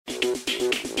Hello,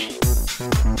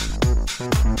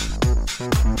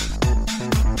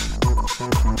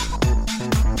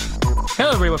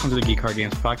 everybody. Welcome to the Geek Card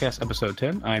Games Podcast, Episode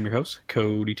 10. I am your host,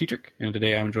 Cody Tetrick, and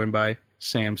today I'm joined by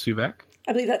Sam Suvak.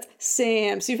 I believe that's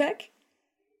Sam Suvak.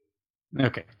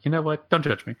 Okay, you know what? Don't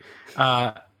judge me.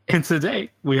 And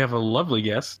today we have a lovely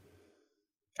guest.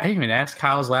 I didn't even ask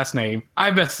Kyle's last name.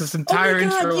 I messed this entire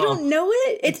intro. You don't know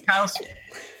it? It's Kyle.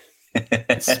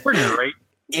 It's Springer, right?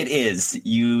 It is.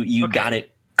 You okay. Got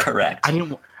it correct. I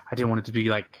didn't want it to be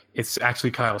like it's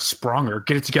actually Kyle Spronger.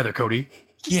 Get it together, Cody.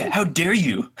 Yeah, how dare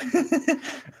you?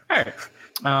 All right.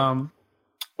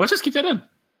 Let's just keep that in.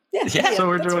 Yeah. So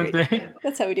we're doing today.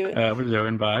 That's how we do it. We're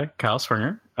doing by Kyle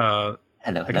Springer. Hello.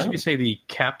 I guess you could say the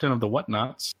captain of the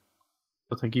Whatnots.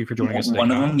 So thank you for joining us today. One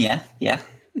Kyle. of them, yeah.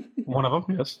 One of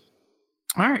them, yes.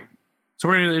 All right. So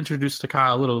we're going to introduce to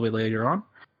Kyle a little bit later on.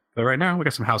 But right now, we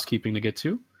got some housekeeping to get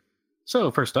to.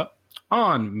 So first up,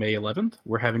 on May 11th,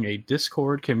 we're having a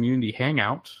Discord community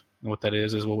hangout. And what that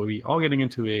is we'll be all getting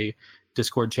into a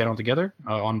Discord channel together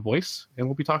on voice, and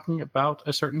we'll be talking about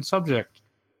a certain subject.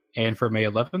 And for May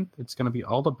 11th, it's going to be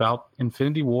all about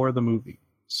Infinity War, the movie.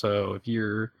 So if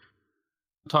you're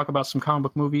talk about some comic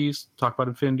book movies, talk about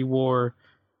Infinity War,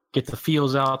 get the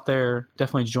feels out there,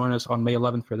 definitely join us on May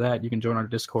 11th for that. You can join our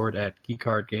Discord at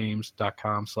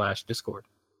geekcardgames.com/Discord.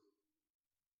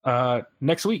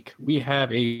 Next week, we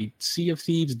have a Sea of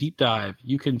Thieves deep dive.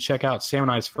 You can check out Sam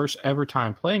and I's first ever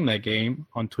time playing that game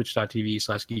on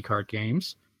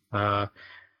twitch.tv/geekcardgames.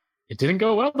 It didn't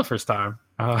go well the first time.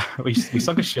 We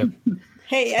sunk a ship.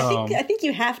 Hey, I think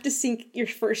you have to sink your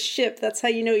first ship. That's how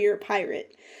you know you're a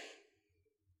pirate.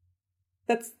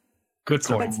 That's good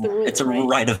point. That's the rule. It's a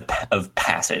rite of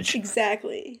passage.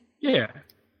 Exactly. Yeah.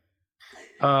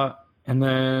 And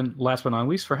then last but not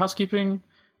least, for housekeeping,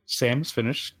 Sam's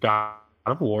finished God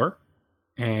of War,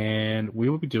 and we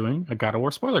will be doing a God of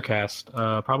War spoiler cast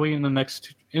probably within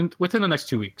the next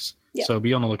 2 weeks. Yep. So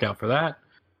be on the lookout for that.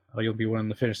 You'll be wanting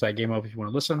to finish that game up if you want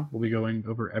to listen. We'll be going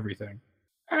over everything.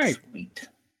 All right. Sweet.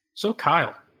 So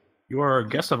Kyle, you are a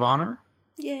guest of honor.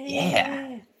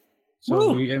 Yeah.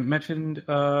 So we mentioned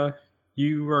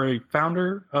you are a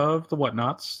founder of the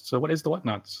Whatnots. So what is the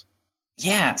Whatnots?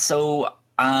 Yeah. So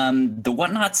the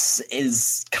Whatnots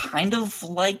is kind of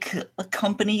like a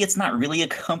company. It's not really a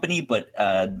company, but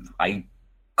I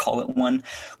call it one.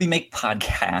 We make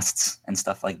podcasts and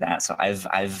stuff like that. So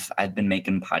I've been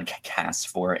making podcasts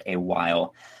for a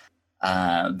while.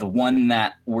 The one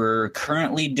that we're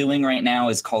currently doing right now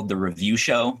is called The Review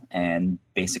Show, and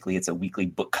basically it's a weekly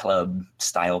book club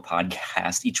style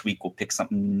podcast. Each week we'll pick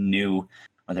something new,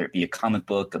 whether it be a comic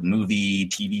book, a movie,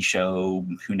 TV show,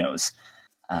 who knows.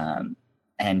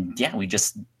 And yeah, we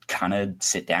just kind of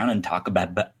sit down and talk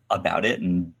about it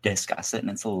and discuss it, and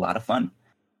it's a lot of fun.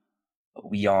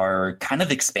 We are kind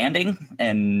of expanding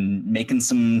and making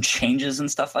some changes and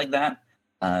stuff like that.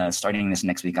 Starting this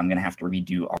next week, I'm going to have to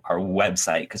redo our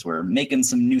website because we're making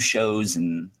some new shows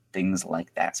and things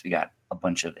like that. So we got a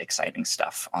bunch of exciting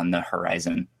stuff on the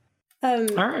horizon. All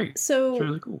right. So that's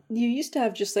really cool. You used to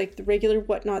have just like the regular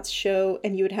Whatnots show,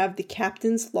 and you would have the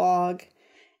captain's log.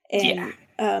 And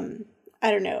I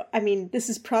don't know. I mean, this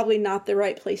is probably not the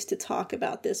right place to talk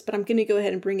about this, but I'm going to go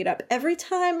ahead and bring it up. Every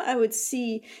time I would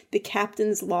see the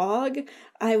captain's log,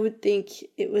 I would think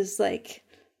it was like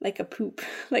a poop,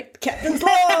 like captain's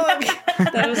log.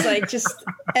 That was like just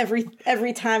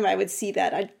every time I would see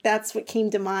that, that's what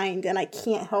came to mind, and I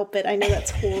can't help it. I know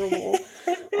that's horrible.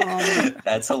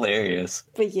 That's hilarious.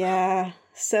 But yeah.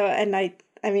 So, and I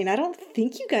mean, I don't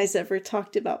think you guys ever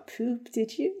talked about poop,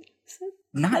 did you?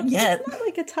 Not yet. It's not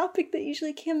like a topic that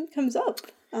usually comes up.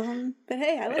 But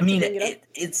hey, I mean, to bring it up.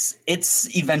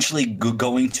 it's eventually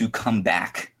going to come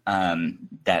back.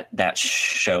 That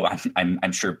show,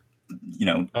 I'm sure, you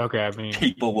know. Okay, I mean,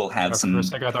 people will have some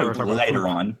later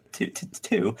on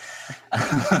too.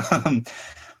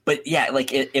 But yeah,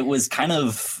 like it was kind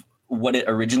of what it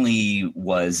originally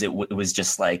was. It was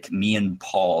just like me and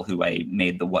Paul, who I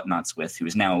made the Whatnots with, who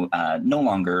is now no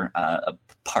longer a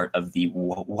part of the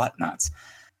Whatnots.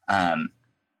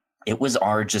 It was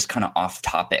our just kind of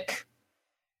off-topic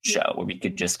show where we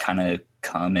could just kind of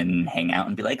come and hang out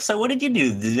and be like, so what did you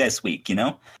do this week, you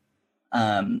know?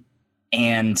 And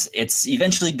it's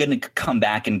eventually going to come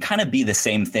back and kind of be the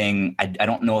same thing. I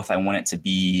don't know if I want it to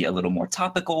be a little more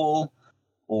topical,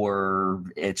 or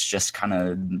it's just kind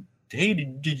of, hey,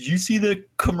 did you see the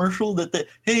commercial that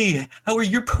hey, how are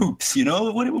your poops? You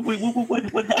know, what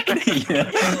happened? You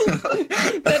know?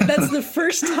 That's the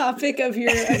first topic of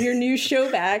your new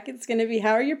show back. It's going to be,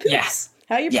 how are your poops? Yeah.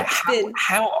 How are your poops been?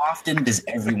 How often does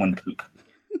everyone poop?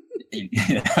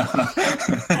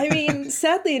 I mean,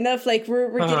 sadly enough, like we're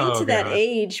getting to that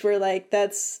age where like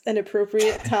that's an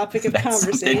appropriate topic of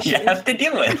conversation. You have to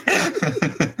deal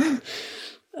with.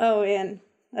 Oh man,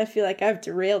 I feel like I've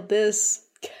derailed this.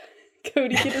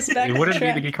 Cody, get us back. It wouldn't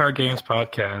be the Geek Card Games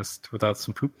podcast without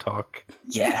some poop talk.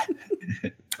 Yeah.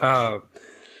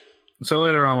 So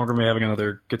later on, we're going to be having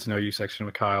another get to know you section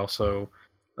with Kyle. So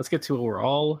let's get to what we're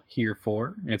all here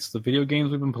for. It's the video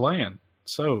games we've been playing.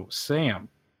 So Sam,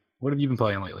 what have you been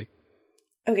playing lately?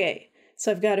 Okay,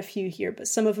 so I've got a few here, but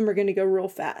some of them are going to go real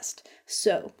fast.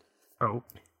 So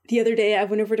the other day, I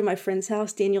went over to my friend's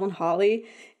house, Daniel and Holly.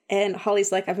 And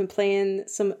Holly's like, I've been playing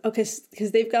some,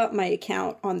 because they've got my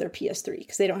account on their PS3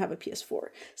 because they don't have a PS4.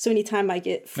 So anytime I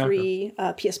get free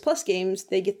PS Plus games,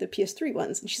 they get the PS3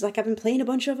 ones. And she's like, I've been playing a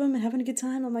bunch of them and having a good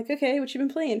time. I'm like, okay, what you been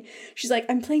playing? She's like,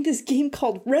 I'm playing this game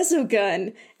called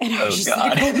Resogun. And I was just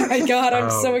like, oh my God,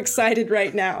 I'm so excited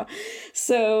right now.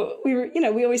 So we were,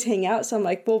 we always hang out. So I'm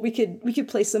like, well, we could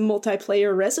play some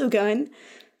multiplayer Resogun.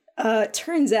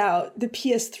 Turns out the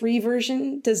PS3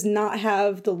 version does not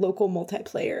have the local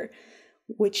multiplayer,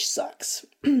 which sucks.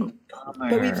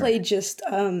 But we played just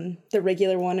the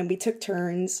regular one, and we took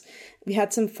turns. We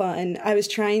had some fun. I was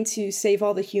trying to save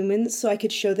all the humans so I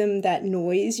could show them that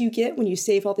noise you get when you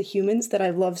save all the humans that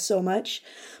I love so much.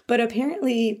 But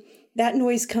apparently that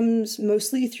noise comes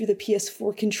mostly through the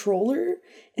PS4 controller.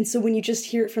 And so when you just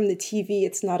hear it from the TV,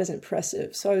 it's not as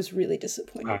impressive. So I was really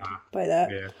disappointed by that.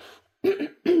 Yeah.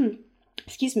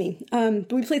 Excuse me.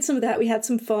 But we played some of that. We had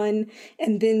some fun.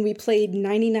 And then we played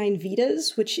 99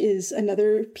 Vidas, which is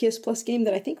another PS Plus game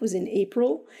that I think was in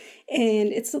April.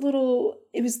 And it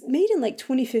was made in like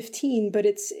 2015, but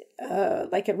it's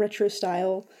like a retro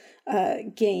style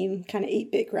game, kind of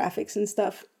 8-bit graphics and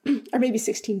stuff. Or maybe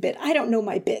 16-bit. I don't know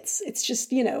my bits. It's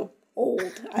just,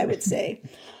 old, I would say.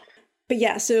 But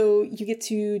yeah, so you get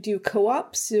to do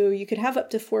co-op, so you could have up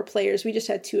to 4 players. We just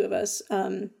had 2 of us,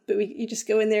 but you just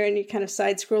go in there and you kind of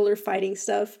side-scroller fighting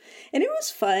stuff. And it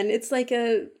was fun. It's like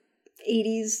a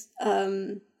 80s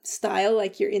style,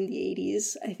 like you're in the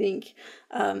 80s, I think.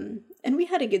 And we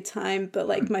had a good time, but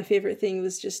like my favorite thing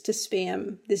was just to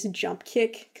spam this jump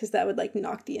kick, because that would like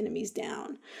knock the enemies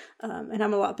down. And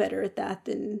I'm a lot better at that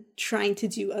than trying to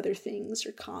do other things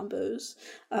or combos.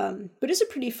 But it's a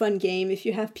pretty fun game if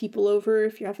you have people over,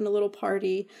 if you're having a little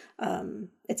party.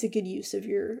 It's a good use of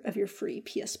your free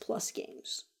PS Plus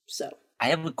games. So I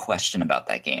have a question about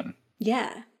that game.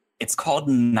 Yeah. It's called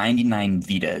 99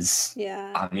 Vidas.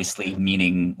 Yeah. Obviously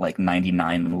meaning like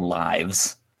 99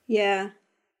 lives. Yeah.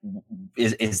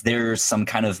 Is there some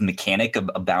kind of mechanic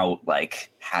about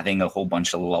like having a whole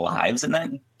bunch of lives in that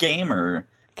game, or?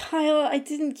 Kyle, I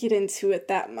didn't get into it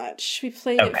that much. We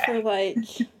played it for like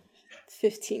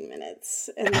 15 minutes,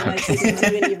 and then I didn't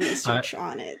do any research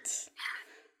on it.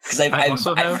 Because I've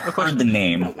heard the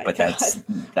name, but that's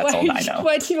all I know.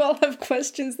 Why do you all have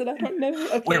questions that I don't know?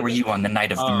 Okay. Where were you on the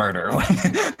night of the murder?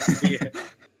 Yeah.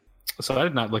 So I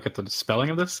did not look at the spelling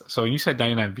of this. So when you said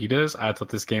 99 Vidas, I thought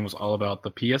this game was all about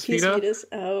the PS Vita. Vitas?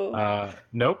 Oh.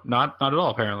 Nope, not at all,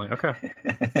 apparently. Okay.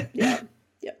 Yeah.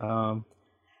 Okay.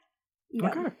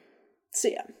 So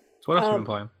yeah. So what else have you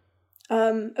been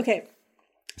playing? Okay.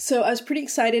 So I was pretty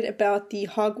excited about the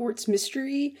Hogwarts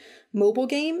Mystery mobile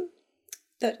game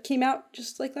that came out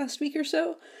just like last week or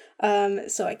so.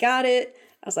 So I got it.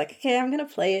 I was like, okay, I'm going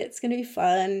to play it. It's going to be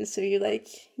fun. So you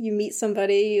meet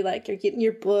somebody, you're getting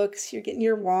your books, you're getting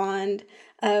your wand.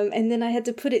 And then I had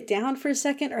to put it down for a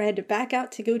second, or I had to back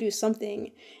out to go do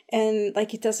something. And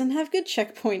it doesn't have good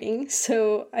checkpointing.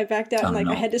 So I backed out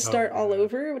I had to start all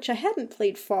over, which I hadn't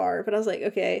played far, but I was like,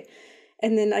 okay.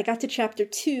 And then I got to chapter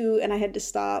 2 and I had to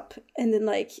stop. And then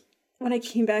when I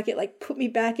came back, it put me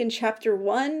back in chapter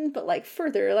 1, but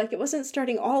further, it wasn't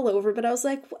starting all over, but I was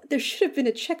like, there should have been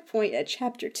a checkpoint at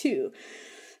chapter 2.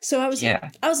 So I was a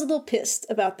little pissed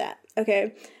about that.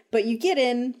 Okay. But you get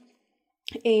in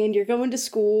and you're going to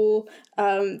school.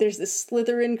 There's this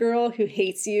Slytherin girl who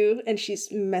hates you, and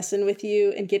she's messing with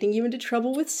you and getting you into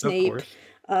trouble with Snape.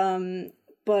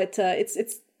 But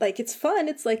it's fun.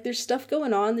 It's there's stuff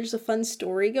going on. There's a fun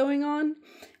story going on.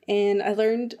 And I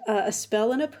learned a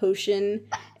spell and a potion,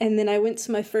 and then I went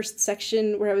to my first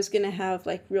section where I was going to have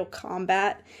real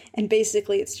combat, and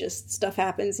basically it's just stuff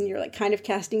happens and you're kind of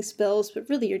casting spells, but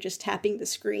really you're just tapping the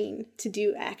screen to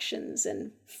do actions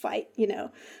and fight,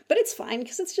 but it's fine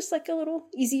because it's just a little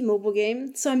easy mobile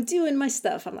game. So I'm doing my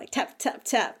stuff. I'm tap, tap,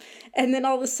 tap. And then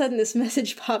all of a sudden this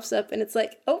message pops up and it's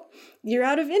oh, you're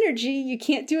out of energy. You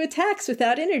can't do attacks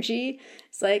without energy.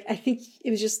 It's I think it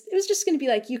was just going to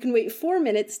be you can wait 4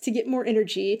 minutes to get more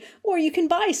energy, or you can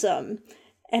buy some.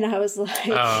 And I was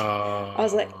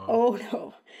oh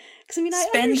no. Because I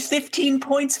mean, spend 15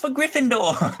 points for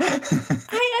Gryffindor.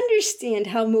 I understand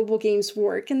how mobile games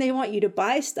work, and they want you to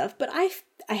buy stuff. But I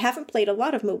haven't played a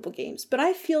lot of mobile games, but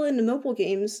I feel in the mobile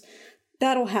games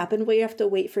that'll happen where you have to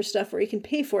wait for stuff where you can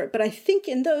pay for it. But I think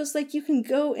in those, like, you can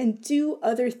go and do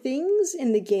other things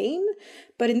in the game.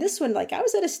 But in this one, like, I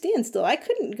was at a standstill. I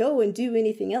couldn't go and do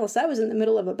anything else. I was in the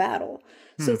middle of a battle.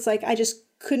 So it's like I just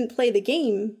couldn't play the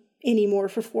game anymore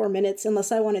for 4 minutes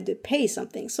unless I wanted to pay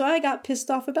something. So I got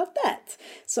pissed off about that.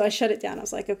 So I shut it down. I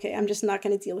was like, okay, I'm just not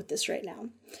going to deal with this right now.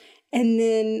 And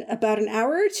then about an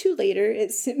hour or two later,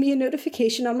 it sent me a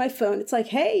notification on my phone. It's like,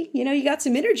 hey, you got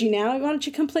some energy now. Why don't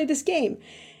you come play this game?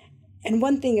 And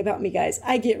one thing about me, guys,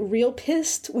 I get real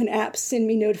pissed when apps send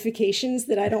me notifications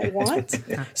that I don't want.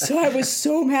 So I was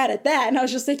so mad at that. And I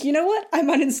was just like, you know what? I'm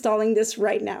uninstalling this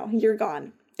right now. You're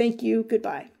gone. Thank you.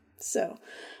 Goodbye. So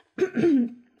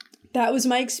that was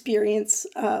my experience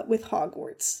with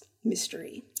Hogwarts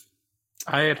Mystery.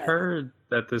 I had heard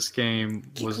that this game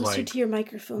was closer to your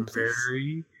microphone, please.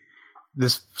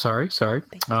 Sorry.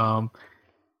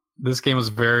 This game was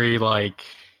very like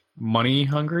money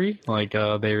hungry. Like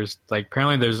there's like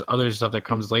apparently there's other stuff that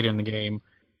comes later in the game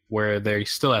where they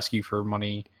still ask you for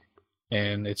money,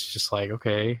 and it's just like,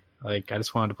 okay, like I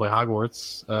just wanted to play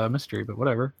Hogwarts Mystery, but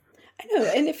whatever. I know,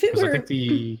 and if it were, I think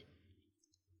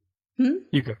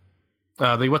you could.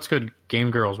 The What's Good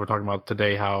Game Girls were talking about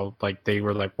today how like they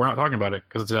were like, we're not talking about it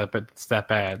because it's that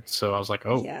bad. So I was like,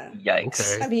 oh, yeah,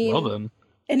 yikes. Okay. I mean, well then.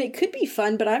 And it could be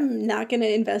fun, but I'm not going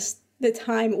to invest the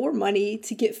time or money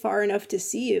to get far enough to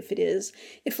see if it is.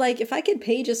 If I could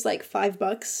pay just like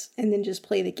 $5 and then just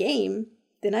play the game,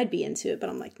 then I'd be into it. But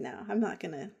I'm like, no, I'm not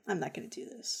gonna do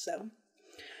this. So,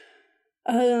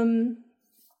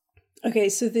 okay,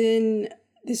 so then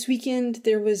this weekend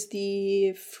there was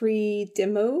the free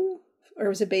demo. Or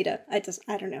was it beta? I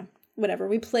don't know. Whatever.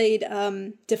 We played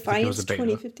Defiance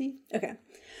 2050. Okay.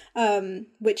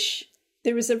 Which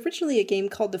there was originally a game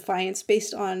called Defiance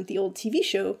based on the old TV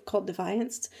show called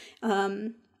Defiance.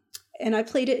 And I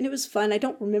played it and it was fun. I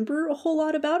don't remember a whole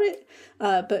lot about it.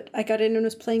 But I got in and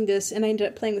was playing this, and I ended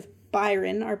up playing with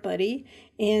Byron, our buddy.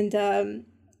 And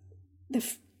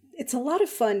it's a lot of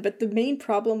fun, but the main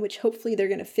problem, which hopefully they're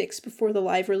going to fix before the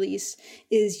live release,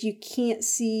 is you can't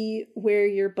see where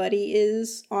your buddy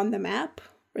is on the map,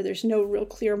 or there's no real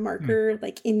clear marker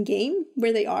like in-game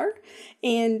where they are.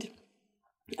 And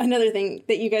another thing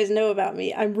that you guys know about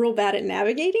me, I'm real bad at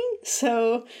navigating.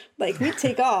 So like we'd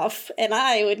take off and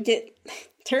I would get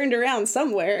turned around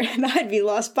somewhere and I'd be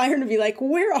lost. Byron would be like,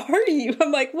 where are you?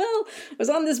 I'm like, well, I was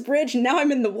on this bridge and now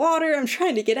I'm in the water. I'm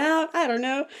trying to get out. I don't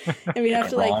know. And we'd have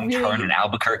to like really... turn in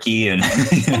Albuquerque and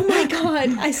oh my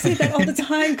God. I say that all the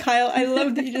time, Kyle. I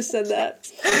love that you just said that.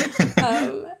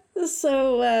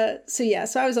 So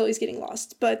I was always getting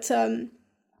lost, but it's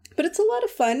a lot of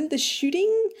fun. The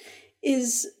shooting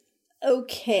is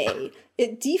okay.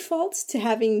 It defaults to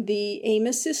having the aim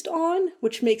assist on,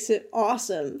 which makes it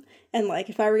awesome. And like,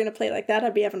 if I were going to play like that,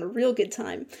 I'd be having a real good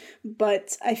time.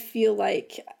 But I feel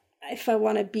like if I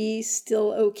want to be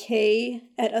still okay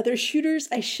at other shooters,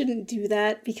 I shouldn't do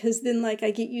that, because then like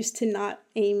I get used to not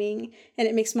aiming and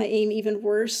it makes my aim even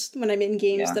worse when I'm in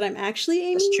games that I'm actually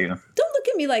aiming. That's true. Don't look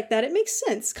at me like that. It makes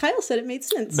sense. Kyle said it made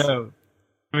sense. No.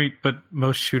 I mean, but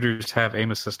most shooters have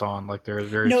aim assist on. Like there are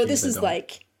very few this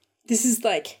is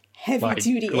like heavy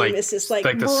duty aim assist, like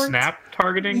the snap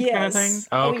targeting kind of thing.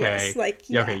 Oh, okay.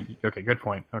 Yes. Okay. Good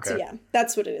point. Okay. So yeah,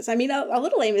 that's what it is. I mean, a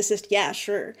little aim assist, yeah,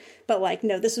 sure, but like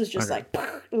no, this was just like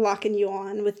locking you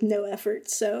on with no effort.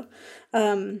 So,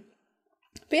 but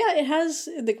yeah,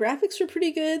 the graphics were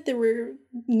pretty good. There were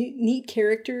neat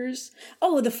characters.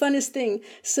 Oh, the funnest thing.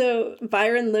 So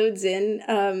Byron loads in,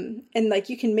 and like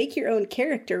you can make your own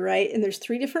character, right? And there's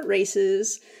 3 different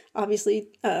races, obviously,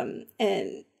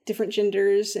 and different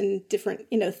genders and different,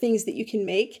 things that you can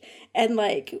make. And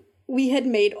like, we had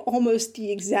made almost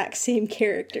the exact same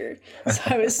character. So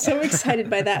I was so excited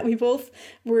by that. We both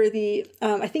were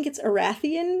I think it's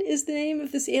Arathian is the name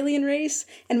of this alien race.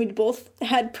 And we both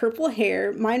had purple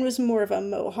hair. Mine was more of a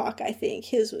mohawk, I think.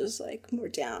 His was like more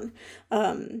down.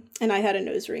 And I had a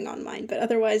nose ring on mine. But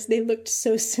otherwise, they looked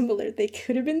so similar. They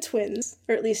could have been twins,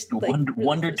 or at least like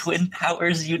Wonder Twin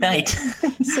powers unite.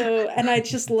 So, and I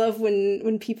just love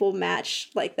when people match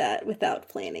like that without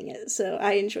planning it. So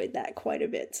I enjoyed that quite a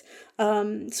bit.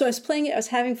 So I was playing it, I was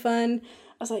having fun.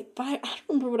 I was like, I don't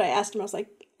remember what I asked him. I was like,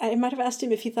 I might have asked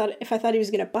him if I thought he was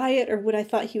going to buy it or what I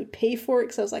thought he would pay for it.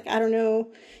 Cause I was like, I don't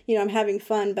know, I'm having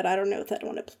fun, but I don't know if I'd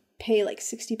want to pay like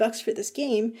 $60 for this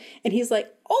game. And he's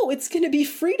like, oh, it's going to be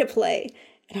free to play.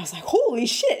 And I was like, holy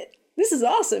shit, this is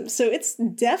awesome. So it's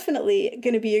definitely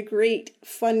going to be a great,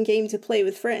 fun game to play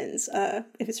with friends.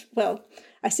 If it's, well,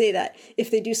 I say that if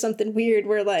they do something weird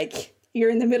where like you're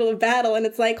in the middle of battle and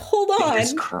it's like, hold on,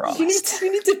 you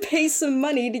need to pay some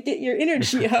money to get your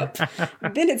energy up.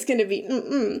 Then it's going to be,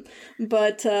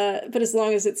 But as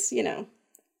long as it's, you know,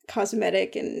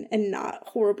 cosmetic and not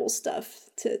horrible stuff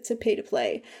to pay to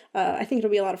play, I think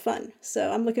it'll be a lot of fun.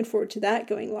 So I'm looking forward to that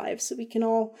going live so we can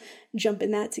all jump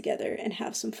in that together and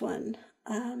have some fun.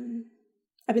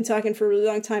 I've been talking for a really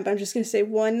long time, but I'm just going to say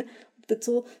one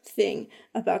little thing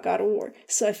about God of War.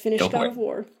 So I finished God of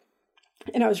War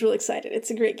and I was really excited.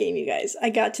 It's a great game, you guys.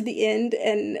 I got to the end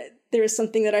and there was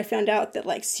something that I found out that,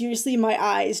 like, seriously, my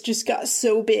eyes just got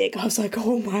so big. I was like,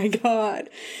 oh my God.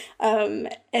 And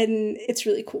it's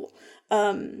really cool.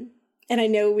 And I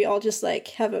know we all just, like,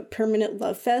 have a permanent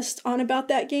love fest on about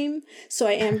that game. So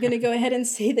I am going to go ahead and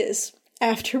say this.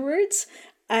 Afterwards,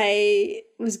 I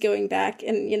was going back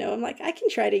and, you know, I'm like, I can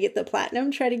try to get the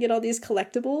platinum, try to get all these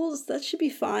collectibles. That should be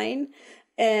fine.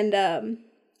 And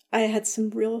I had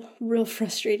some real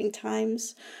frustrating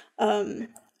times.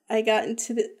 I got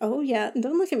into oh yeah,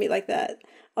 don't look at me like that.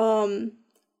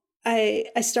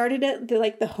 I started at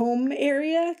the home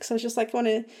area because I was just like, want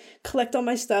to collect all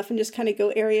my stuff and just kind of go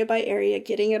area by area,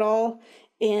 getting it all.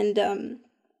 And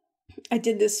I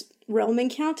did this realm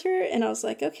encounter and I was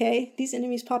like, okay, these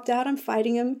enemies popped out. I'm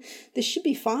fighting them. This should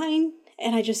be fine.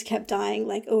 And I just kept dying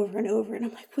like over and over. And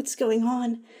I'm like, what's going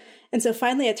on? And so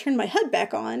finally I turned my HUD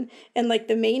back on and like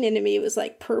the main enemy was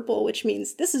like purple, which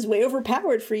means this is way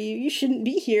overpowered for you. You shouldn't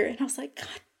be here. And I was like, God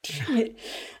damn it.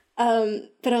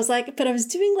 But I was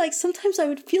doing like, sometimes I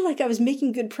would feel like I was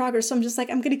making good progress. So I'm just like,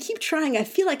 I'm going to keep trying. I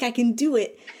feel like I can do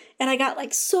it. And I got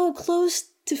like so close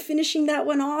to finishing that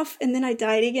one off. And then I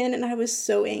died again. And I was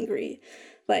so angry,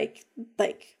 like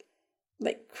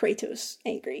Kratos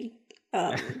angry,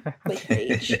 like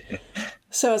rage.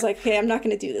 So I was like, okay, I'm not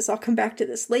going to do this. I'll come back to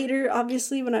this later,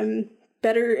 obviously, when I'm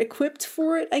better equipped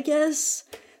for it, I guess.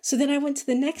 So then I went to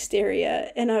the next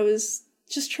area and I was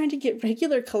just trying to get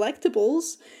regular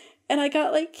collectibles. And I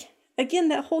got like, again,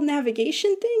 that whole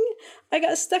navigation thing. I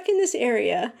got stuck in this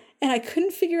area and I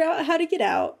couldn't figure out how to get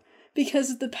out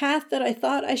because the path that I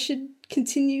thought I should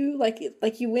continue, like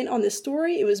you went on the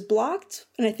story, it was blocked.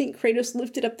 And I think Kratos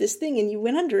lifted up this thing and you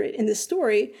went under it in the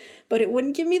story, but it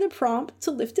wouldn't give me the prompt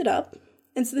to lift it up.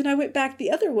 And so then I went back the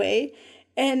other way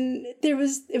and it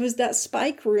was that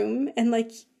spike room and like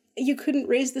you couldn't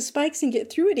raise the spikes and get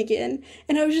through it again.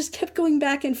 And I was just kept going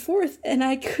back and forth and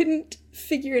I couldn't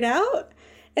figure it out.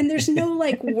 And there's no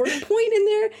like work point in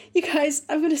there. You guys,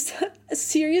 I'm going to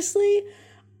seriously,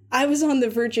 I was on the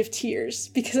verge of tears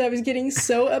because I was getting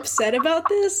so upset about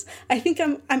this. I think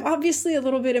I'm obviously a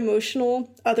little bit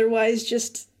emotional, otherwise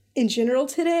just in general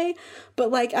today,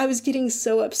 but like I was getting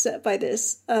so upset by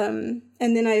this. And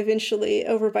then I eventually,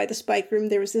 over by the spike room,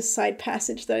 there was this side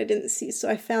passage that I didn't see. So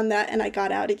I found that and I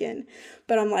got out again.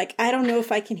 But I'm like, I don't know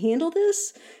if I can handle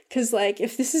this. Cause like,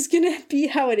 if this is going to be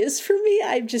how it is for me,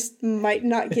 I just might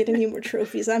not get any more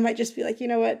trophies. I might just be like, you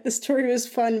know what? The story was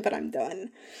fun, but I'm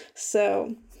done.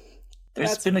 So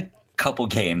there's been a couple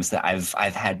games that I've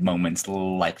had moments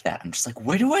like that. I'm just like,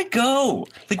 where do I go?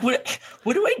 Like, what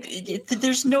do I?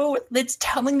 There's no. It's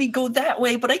telling me go that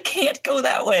way, but I can't go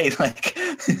that way. Like,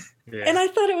 yeah. And I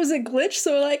thought it was a glitch,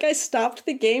 so like I stopped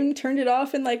the game, turned it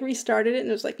off, and like restarted it, and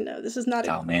it was like, no, this is not a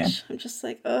glitch. Man. I'm just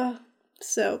like,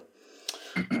 so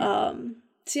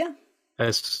yeah.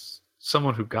 As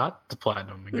someone who got the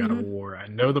platinum in God of War, I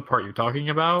know the part you're talking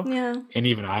about. Yeah. And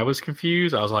even I was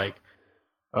confused. I was like,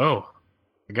 oh.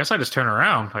 I guess I just turn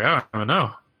around. Like, I don't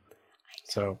know.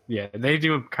 So, yeah, they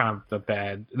do kind of the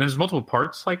bad. And there's multiple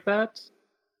parts like that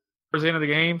towards the end of the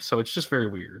game, so it's just very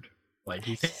weird. Like,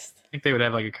 you think they would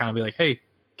have, like, a kind of be like, hey,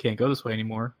 can't go this way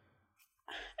anymore.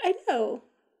 I know.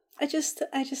 I just,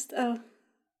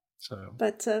 So.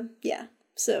 But, yeah.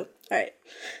 So, all right.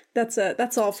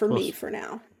 That's all for me for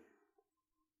now.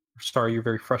 Sorry, you're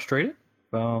very frustrated.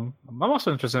 I'm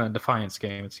also interested in a Defiance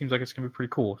game. It seems like it's going to be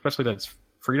pretty cool, especially that it's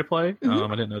free to play. I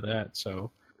didn't know that,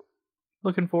 so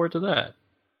looking forward to that.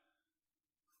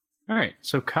 All right,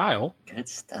 so Kyle, good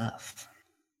stuff.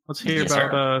 Let's hear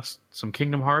about some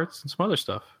Kingdom Hearts and some other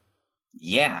stuff.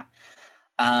 Yeah.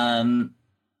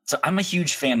 So I'm a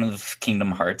huge fan of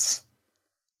Kingdom Hearts.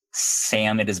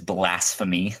 Sam, it is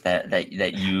blasphemy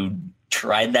that you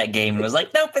tried that game and was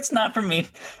like, nope, it's not for me.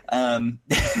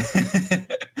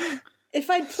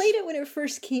 If I'd played it when it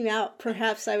first came out,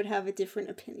 perhaps I would have a different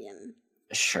opinion.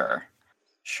 Sure.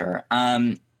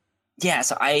 Yeah,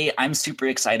 so I'm super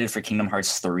excited for Kingdom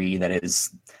Hearts 3 that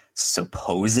is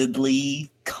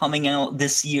supposedly coming out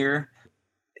this year.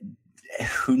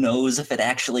 who knows if it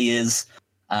actually is.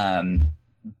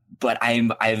 But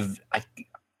I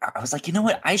was like, you know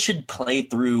what? I should play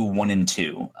through 1 and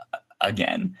 2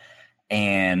 again.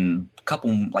 And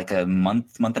a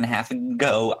month and a half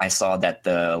ago, I saw that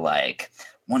the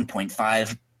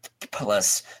 1.5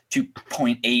 plus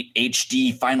 2.8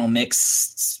 HD final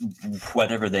mix,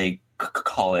 whatever they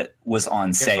call it, was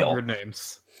on sale. Weird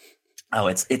names. Oh,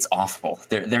 it's awful.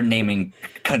 Their naming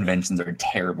conventions are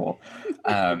terrible.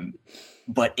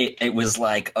 But it was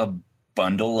like a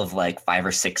bundle of 5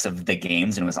 or 6 of the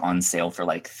games, and it was on sale for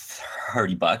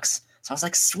 $30. So I was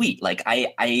like, sweet.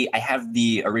 I have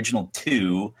the original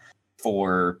 2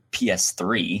 for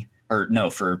PS3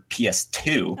 for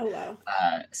PS2. Oh wow.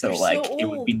 So so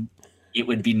it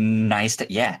would be nice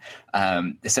to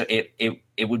so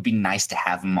it would be nice to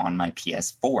have them on my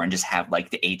PS4 and just have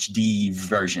the HD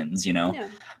versions, Yeah.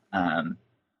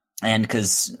 And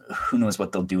because who knows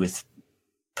what they'll do with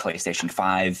PlayStation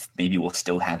 5. Maybe we'll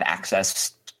still have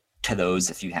access to those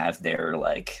if you have their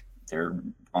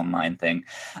online thing.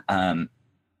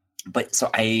 But so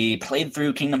I played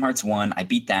through Kingdom Hearts 1, I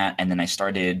beat that, and then I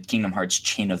started Kingdom Hearts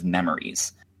Chain of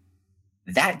Memories.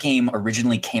 That game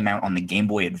originally came out on the Game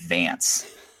Boy Advance,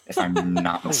 if I'm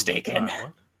not mistaken.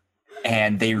 Wow.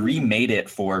 And they remade it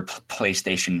for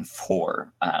PlayStation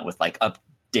 4 with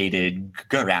updated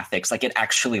graphics. It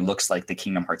actually looks like the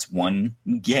Kingdom Hearts 1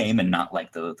 game and not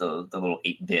the little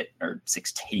 8-bit or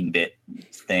 16-bit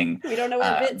thing. We don't know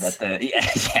what bits. That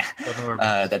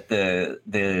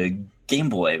the Game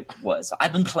Boy was.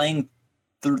 I've been playing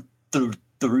through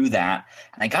that,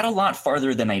 and I got a lot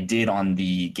farther than I did on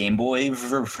the Game Boy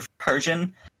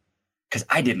version because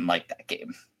I didn't like that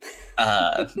game.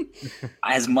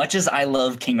 As much as I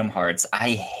love Kingdom Hearts,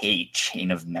 I hate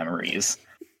Chain of Memories.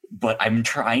 But I'm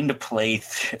trying to play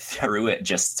through it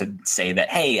just to say that,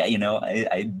 hey,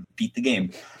 I beat the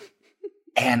game.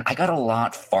 And I got a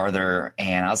lot farther,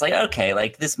 and I was like,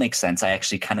 okay, this makes sense. I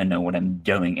actually kind of know what I'm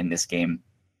doing in this game.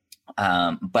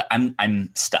 But I'm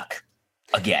stuck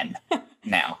again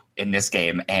now in this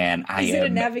game, and I am Is it a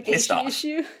navigation pissed off.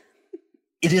 issue?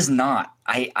 It is not.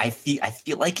 I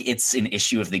feel like it's an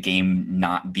issue of the game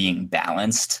not being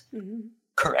balanced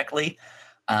correctly.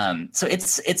 So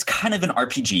it's kind of an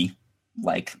RPG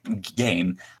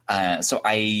game. So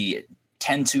I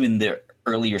tend to, in the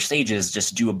earlier stages,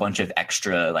 just do a bunch of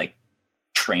extra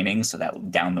training so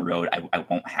that down the road I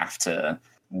won't have to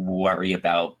worry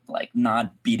about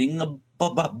not beating a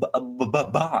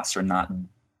boss or not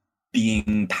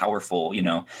being powerful,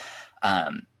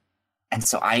 and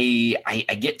so I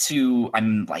get to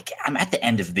I'm at the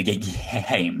end of the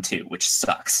game too, which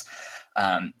sucks.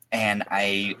 And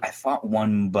I fought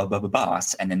one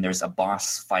boss, and then there's a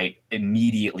boss fight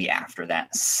immediately after that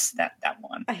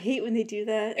one. I hate when they do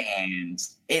that. And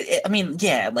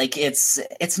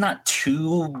it's not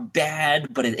too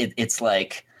bad, but it's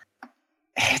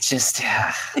just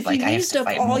if you used up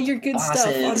all your good stuff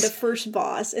on the first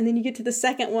boss, and then you get to the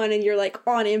second one and you're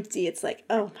on empty, it's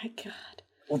oh my god.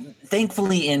 Well,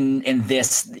 thankfully in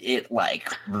this it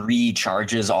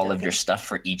recharges all of your stuff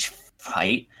for each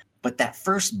fight. But that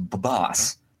first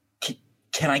boss,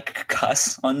 can I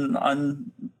cuss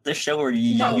on this show? Or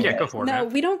no, yeah, go for it. No, man.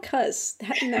 we don't cuss.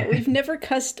 No, we've never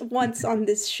cussed once on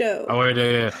this show. Oh wait,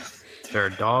 yeah. There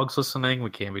are dogs listening. We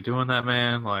can't be doing that,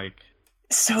 man.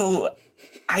 So,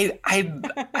 I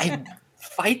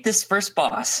fight this first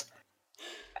boss,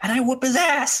 and I whoop his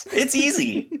ass. It's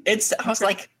easy. I was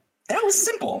like, that was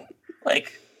simple.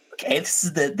 Okay, this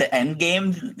is the end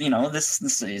game.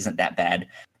 This isn't that bad.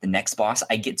 The next boss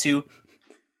I get to,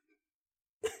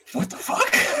 what the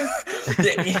fuck?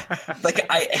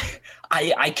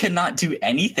 I cannot do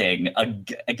anything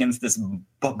against this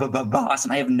boss,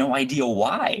 and I have no idea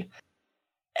why.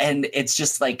 And it's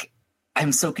just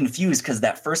I'm so confused because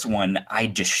that first one I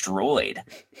destroyed.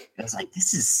 I was like,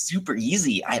 this is super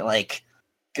easy.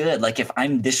 Good. If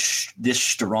I'm this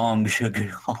strong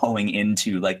going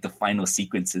into the final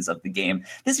sequences of the game,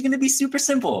 this is going to be super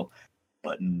simple.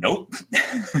 But nope,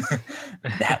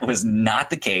 that was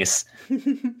not the case.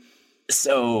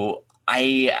 So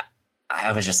I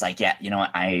was just yeah, you know what?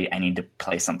 I need to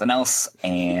play something else.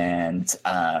 And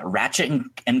Ratchet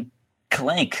and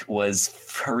Clank was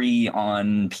free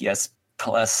on PS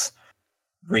Plus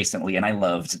recently, and I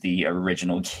loved the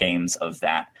original games of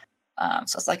that.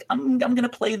 So it's I'm gonna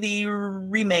play the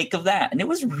remake of that, and it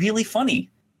was really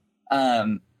funny.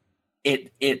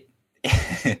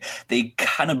 They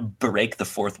kind of break the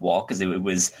fourth wall because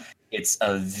it's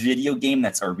a video game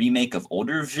that's a remake of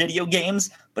older video games,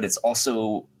 but it's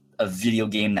also a video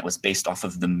game that was based off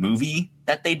of the movie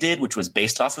that they did, which was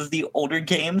based off of the older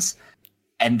games.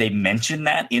 and they mention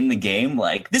that in the game,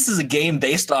 like, this is a game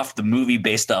based off the movie,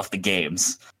 based off the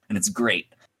games, and it's great.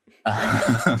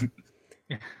 And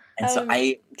so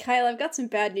Kyle, I've got some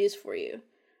bad news for you.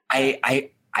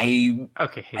 I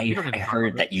Okay.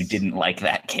 heard that you didn't like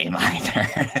that game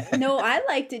either. No, I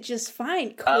liked it just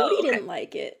fine. Cody didn't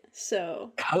like it,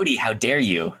 so. Cody, how dare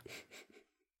you?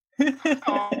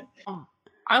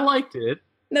 I liked it.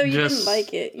 No, you didn't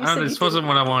like it. You said this wasn't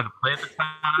what I wanted to play at the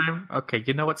time. Okay,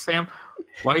 you know what, Sam?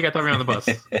 Why you got to throw me on the bus?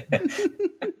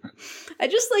 I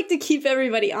just like to keep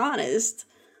everybody honest.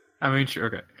 I mean, sure,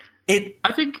 okay.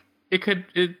 I think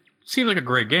it seemed like a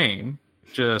great game.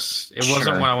 Just, it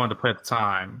wasn't what I wanted to play at the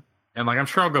time. And, like, I'm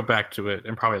sure I'll go back to it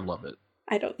and probably love it.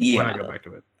 I don't think when I go back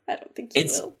to it. I don't think you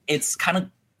will. It's kind of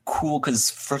cool because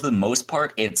for the most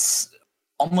part, it's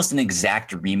almost an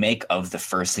exact remake of the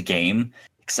first game,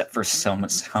 except for some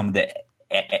of the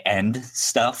end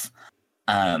stuff.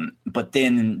 But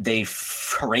then they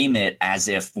frame it as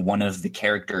if one of the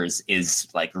characters is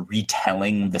like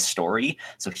retelling the story.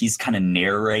 So he's kind of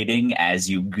narrating as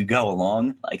you go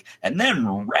along, like, and then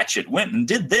Ratchet went and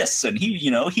did this, and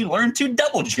he learned to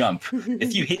double jump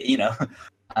if you hit,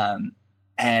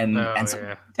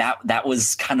 so that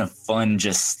was kind of fun,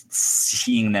 just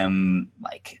seeing them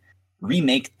like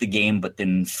remake the game, but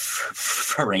then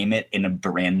frame it in a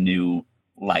brand new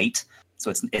light.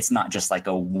 So it's not just like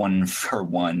a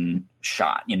 1-for-1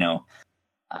 shot,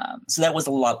 So that was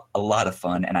a lot of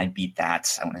fun, and I beat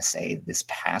that, I want to say, this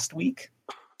past week.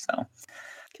 So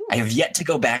cool. I have yet to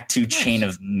go back to Chain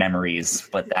of Memories,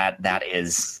 but that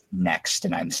is next,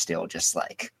 and I'm still just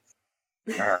like,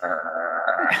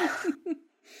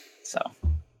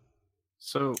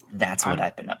 so that's what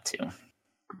I've been up to.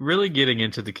 Really getting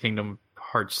into the Kingdom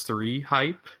Hearts 3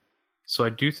 hype. So I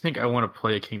do think I want to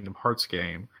play a Kingdom Hearts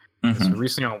game. Mm-hmm. So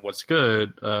recently on What's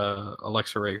Good,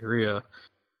 Alexa Ray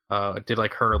did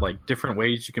like her like different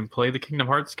ways you can play the Kingdom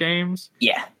Hearts games.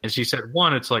 Yeah. And she said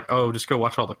 1, it's like, oh, just go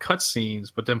watch all the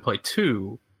cutscenes, but then play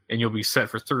 2 and you'll be set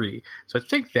for 3. So I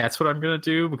think that's what I'm gonna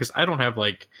do, because I don't have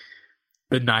like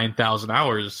the 9,000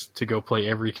 hours to go play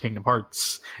every Kingdom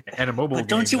Hearts and a mobile game. But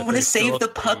don't you want to save the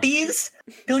puppies?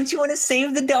 Don't you want to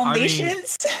save the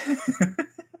Dalmatians?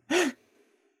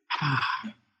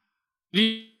 Do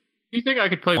you think I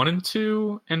could play 1 and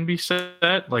 2 and be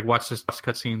set? Like, watch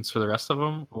cutscenes for the rest of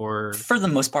them, or for the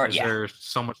most part, yeah. There's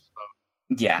so much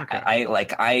stuff. Yeah,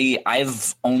 okay.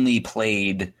 I've only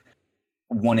played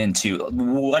 1 and 2.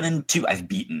 1 and 2 I've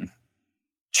beaten.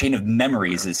 Chain of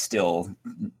Memories is still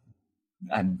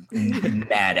I'm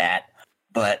mad at,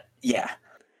 but yeah.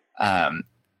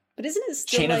 But isn't it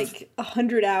still like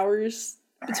 100 hours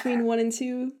between 1 and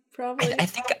 2? Probably. I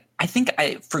think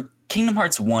for Kingdom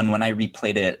Hearts 1, when I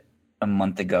replayed it a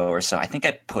month ago or so, I think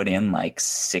I put in like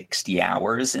 60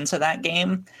 hours into that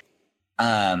game.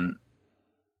 And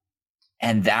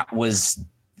that was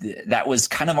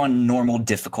kind of on normal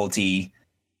difficulty.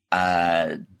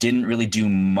 Didn't really do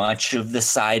much of the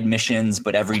side missions,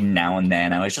 but every now and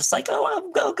then I was just like, oh,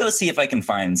 I'll go see if I can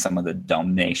find some of the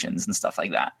Dalmatians and stuff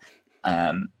like that.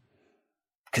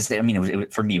 Because I mean,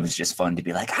 for me, it was just fun to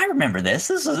be like, I remember this.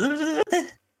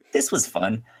 This was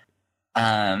fun.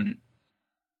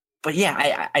 But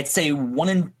yeah, I'd say 1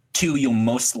 and 2, you'll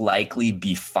most likely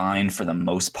be fine for the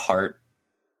most part.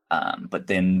 But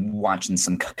then watching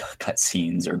some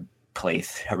cutscenes or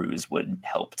playthroughs would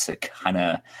help to kind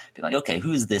of be like, okay,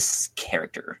 who's this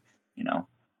character?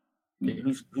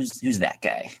 Who's that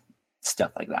guy?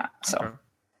 Stuff like that. So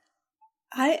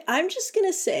I'm just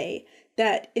gonna say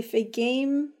that if a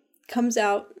game comes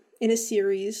out in a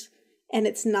series and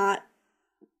it's not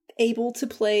able to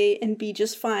play and be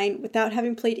just fine without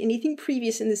having played anything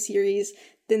previous in the series,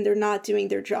 then they're not doing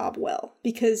their job well,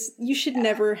 because you should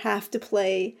never have to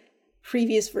play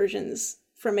previous versions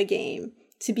from a game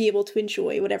to be able to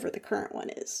enjoy whatever the current one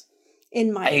is,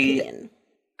 in my opinion.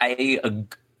 I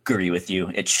agree with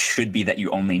you. It should be that you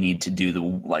only need to do the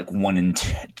 1 and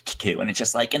 2, and it's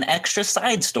just like an extra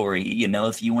side story,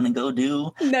 if you want to go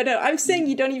do. No, I'm saying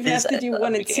you don't even have to do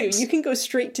 1 and 2. You can go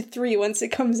straight to 3 once it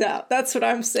comes out. That's what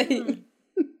I'm saying.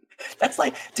 That's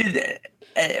like, dude.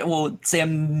 Well,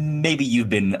 Sam, maybe you've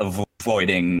been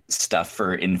avoiding stuff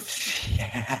for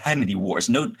Infinity Wars.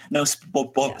 No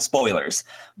spoilers,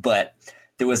 but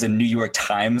there was a New York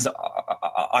Times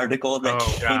article that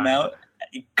came out.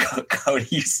 Cody,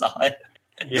 you saw it?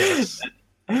 Yes.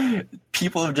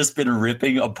 People have just been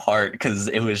ripping apart because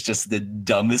it was just the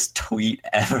dumbest tweet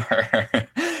ever.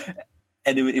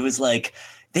 And it was like,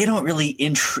 they don't really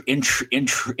introduce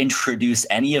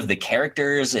any of the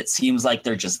characters. It seems like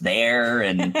they're just there,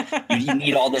 and you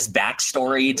need all this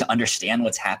backstory to understand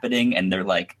what's happening. And they're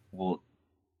like, well,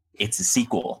 it's a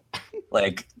sequel.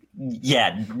 Like,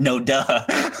 yeah, no duh.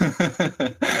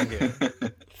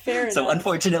 Fair enough. So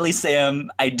unfortunately,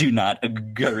 Sam, I do not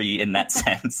agree in that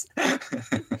sense.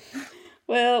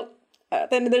 Well,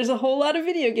 then there's a whole lot of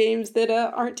video games that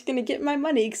aren't going to get my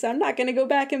money because I'm not going to go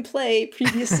back and play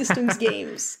previous systems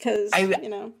games because,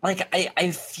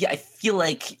 I feel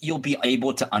like you'll be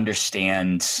able to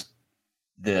understand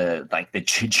the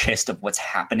gist of what's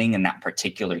happening in that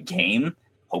particular game,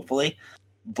 hopefully.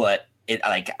 But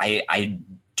I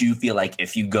do feel like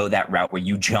if you go that route where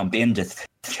you jump into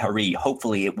 3,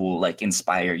 hopefully it will like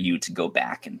inspire you to go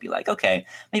back and be like, okay,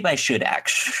 maybe I should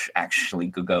actually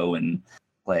go and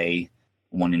play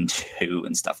 1 and 2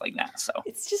 and stuff like that. So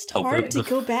it's just hard to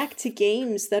go back to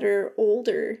games that are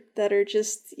older, that are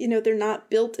just, they're not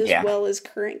built as well as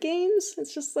current games.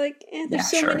 It's just like,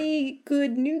 there's so many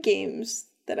good new games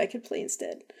that I could play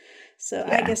instead. So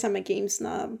I guess I'm a game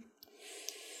snob.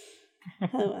 Oh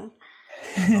well.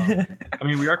 I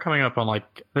mean, we are coming up on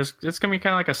it's gonna be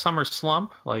kind of like a summer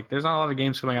slump. Like, there's not a lot of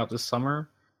games coming out this summer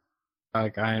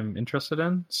like I'm interested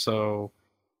in, so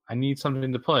I need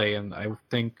something to play, and I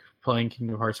think playing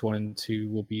Kingdom Hearts 1 and 2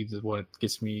 will be what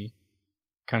gets me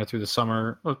kind of through the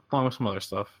summer, along with some other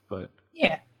stuff. But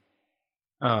yeah.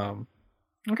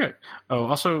 Okay. Oh,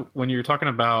 also, when you were talking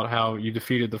about how you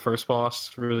defeated the first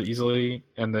boss really easily,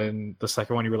 and then the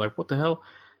second one you were like, "What the hell?"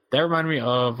 That reminded me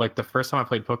of the first time I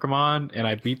played Pokemon and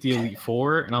I beat the Elite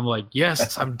Four, and I'm like,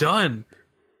 "Yes, I'm done."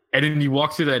 And then you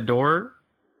walk through that door,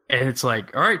 and it's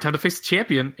like, "All right, time to face the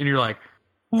champion," and you're like,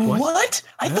 "What?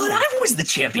 I thought I was the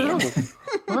champion."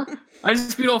 Huh? I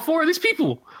just beat all 4 of these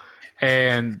people,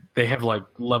 and they have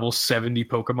level 70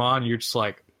 Pokemon. And you're just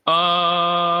like,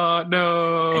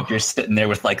 no. And you're sitting there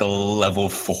with a level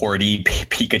 40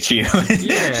 Pikachu.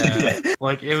 Yeah.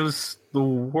 It was the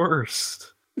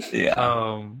worst.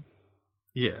 Yeah.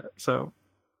 Yeah. So,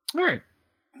 all right.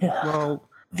 Well,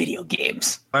 video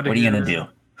games. What are you gonna do?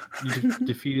 You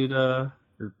defeated.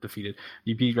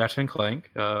 You beat Ratchet and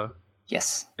Clank.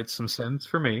 Yes. It's some sins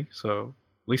for me. So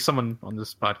at least someone on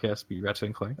this podcast beat Ratchet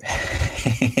and Clank.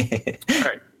 All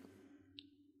right.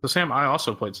 So Sam, I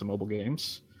also played some mobile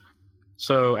games.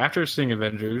 So after seeing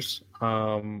Avengers,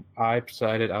 I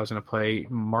decided I was going to play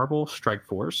Marvel Strike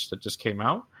Force that just came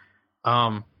out.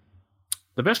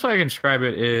 The best way I can describe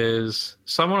it is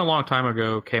someone a long time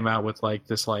ago came out with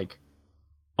this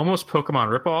almost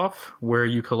Pokemon ripoff where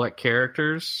you collect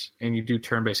characters and you do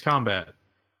turn-based combat.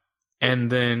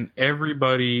 And then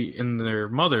everybody and their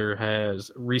mother has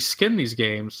reskinned these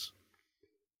games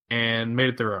and made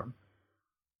it their own.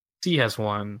 DC has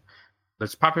one.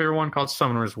 There's a popular one called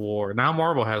Summoner's War. Now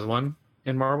Marvel has one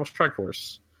in Marvel Strike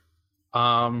Force.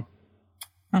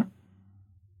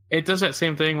 It does that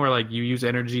same thing where you use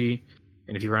energy,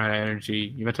 and if you run out of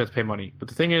energy, you eventually have to pay money. But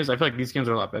the thing is, I feel like these games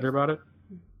are a lot better about it.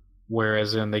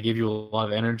 Whereas they give you a lot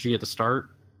of energy at the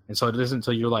start, and so it isn't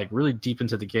until you're really deep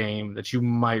into the game that you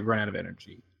might run out of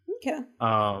energy. Okay.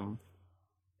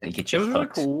 They get you it was really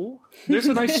cool. There's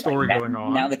a nice story going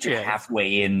on. Now that you're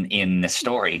halfway in the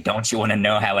story, don't you want to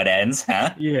know how it ends?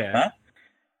 Huh? Yeah. Huh?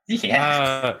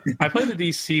 Yeah. I played the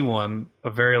DC one a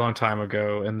very long time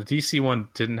ago, and the DC one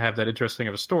didn't have that interesting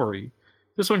of a story.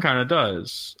 This one kind of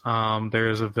does.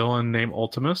 There's a villain named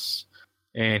Ultimus,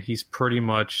 and he's pretty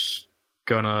much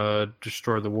gonna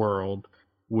destroy the world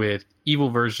with evil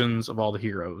versions of all the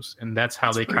heroes, and that's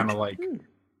how they kind of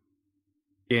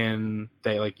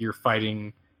you're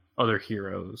fighting other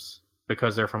heroes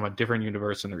because they're from a different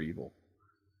universe and they're evil.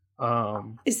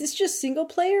 Is this just single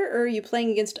player, or are you playing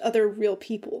against other real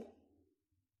people?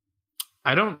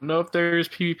 I don't know if there's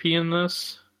PvP in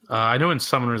this. I know in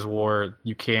Summoner's War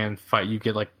you can fight. You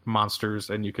get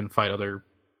monsters, and you can fight other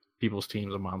people's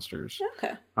teams of monsters.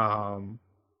 Okay.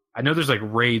 I know there's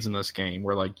raids in this game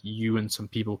where you and some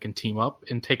people can team up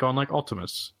and take on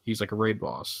Ultimus. He's a raid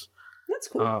boss. That's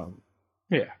cool.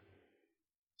 Yeah.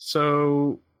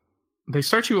 So they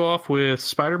start you off with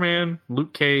Spider-Man,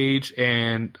 Luke Cage,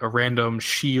 and a random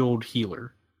shield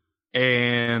healer.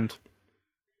 And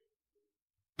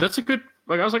that's a good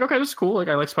I was like, okay, this is cool. I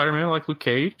like Spider-Man, I like Luke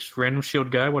Cage, random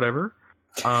shield guy, whatever.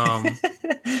 So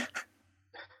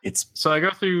I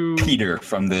go through Peter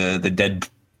from the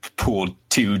Deadpool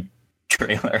 2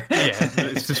 trailer. Yeah,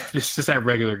 it's just that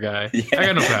regular guy. Yeah. I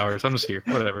got no powers. I'm just here.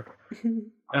 Whatever.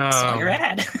 So you're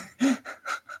at.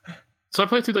 So I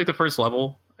played through the first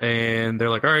level, and they're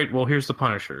like, all right, well, here's the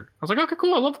Punisher. I was like, okay,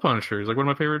 cool. I love the Punisher. He's one of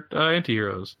my favorite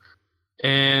anti-heroes.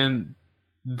 And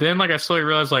then I slowly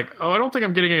realized oh, I don't think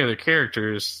I'm getting any other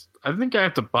characters. I think I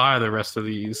have to buy the rest of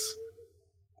these.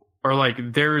 Or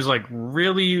there's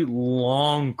really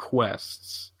long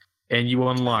quests, and you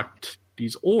unlocked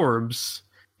these orbs,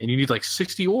 and you need like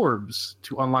 60 orbs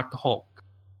to unlock the Hulk.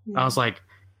 I was like,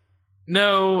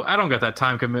 no, I don't got that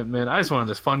time commitment. I just wanted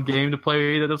this fun game to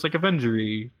play that was like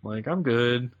Avengery. Like, I'm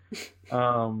good.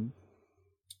 My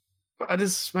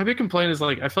big complaint is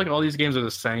like I feel like all these games are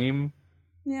the same,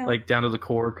 like down to the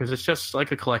core, because it's just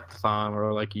like a collectathon,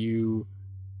 or like you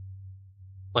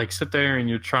like sit there and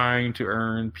you're trying to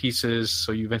earn pieces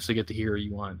so you eventually get the hero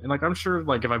you want. And like I'm sure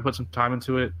like if I put some time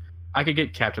into it, I could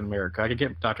get Captain America, I could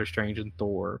get Doctor Strange and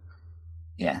Thor.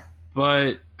 Yeah.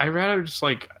 But I'd rather just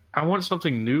like I want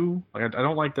something new. Like I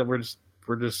don't like that we're just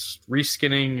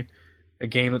reskinning a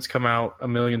game that's come out a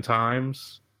million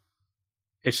times.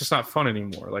 It's just not fun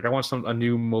anymore. Like I want a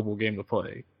new mobile game to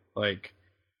play. Like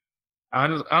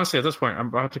honestly, at this point, I'm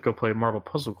about to go play Marvel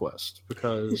Puzzle Quest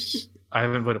because I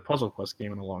haven't played a Puzzle Quest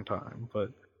game in a long time. But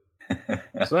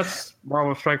so that's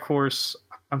Marvel Strike Force.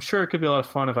 I'm sure it could be a lot of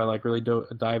fun if I like really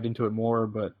dived into it more.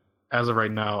 But as of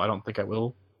right now, I don't think I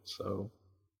will. So,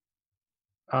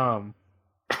 a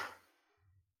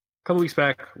couple weeks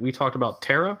back, we talked about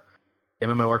Terra,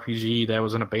 MMORPG that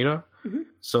was in a beta. Mm-hmm.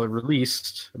 So it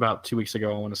released about 2 weeks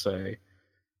ago, I want to say.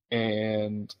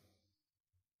 And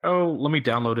let me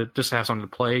download it just to have something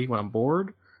to play when I'm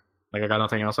bored. Like I got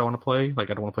nothing else I want to play.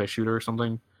 Like I don't want to play a shooter or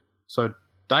something. So I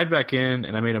dived back in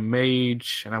and I made a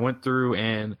mage and I went through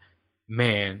and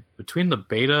man, between the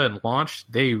beta and launch,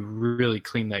 they really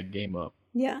cleaned that game up.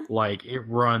 Yeah. Like it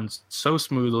runs so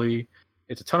smoothly.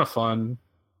 It's a ton of fun.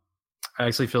 I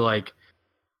actually feel like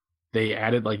they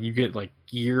added like you get like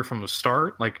gear from the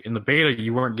start. Like in the beta,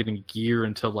 you weren't getting gear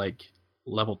until like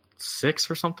level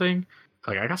 6 or something.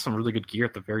 Like I got some really good gear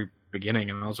at the very beginning,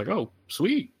 and I was like, "Oh,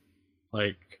 sweet!"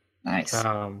 Like, nice.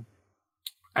 I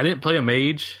didn't play a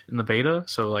mage in the beta,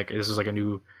 so like this is like a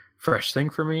new, fresh thing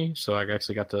for me. So I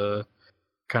actually got to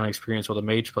kind of experience what a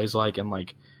mage plays like, and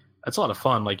like it's a lot of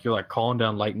fun. Like you're like calling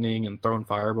down lightning and throwing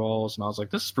fireballs, and I was like,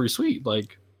 "This is pretty sweet!"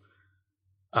 Like,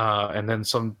 and then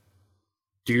some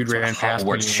dude ran past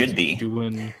me. Should be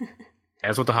doing.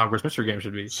 That's what the Hogwarts Mystery Game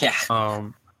should be.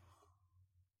 Yeah.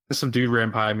 Some dude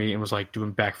ran by me and was like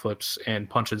doing backflips and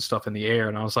punching stuff in the air,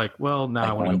 and I was like, "Well, now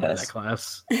I want to go to that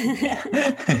class."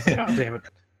 God damn it!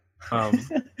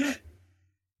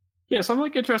 Yeah, so I'm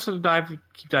like interested to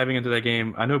keep diving into that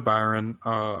game. I know Byron,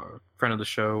 friend of the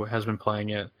show, has been playing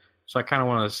it, so I kind of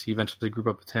want to see eventually group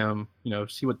up with him. You know,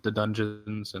 see what the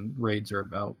dungeons and raids are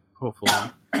about. Hopefully,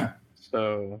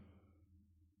 so.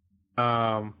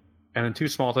 And then 2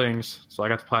 small things. So I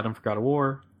got the platinum for God of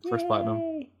War, first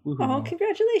platinum. Woo-hoo. Oh,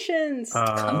 congratulations!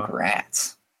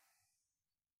 Congrats.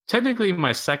 Technically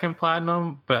my second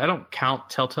platinum, but I don't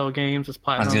count Telltale games as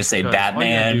platinum. I was going to say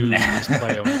Batman.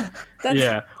 Play them.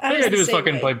 Yeah. All you gotta do is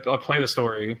fucking play the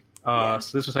story. So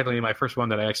this was technically my first one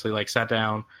that I actually like sat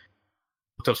down,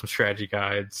 looked up some strategy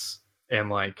guides,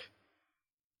 and like,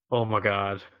 oh my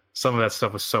god, some of that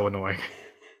stuff was so annoying.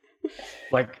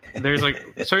 Like there's like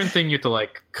a certain thing you have to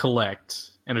like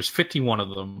collect, and there's 51 of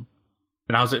them.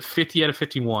 And I was at 50 out of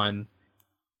 51,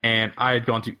 and I had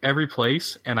gone to every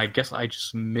place, and I guess I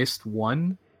just missed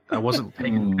one. I wasn't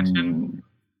paying attention.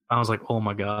 I was like, oh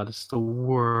my god, it's the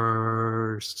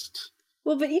worst.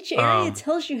 Well, but each area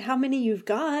tells you how many you've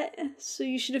got, so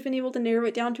you should have been able to narrow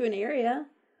it down to an area.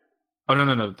 Oh,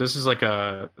 no. This is like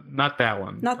not that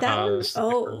one. Not that one?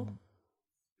 Oh.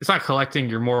 It's not collecting,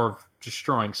 you're more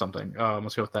destroying something.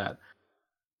 Let's go with that.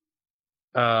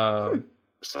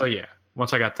 So yeah,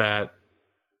 once I got that,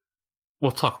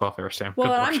 we'll talk about there, Sam.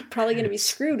 Well, I'm probably going to be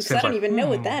screwed because I don't even know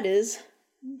what that is.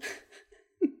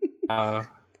 And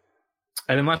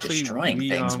then lastly, destroying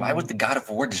things. Why would the God of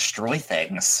War destroy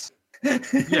things?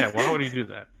 Yeah, why would he do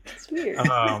that? It's weird.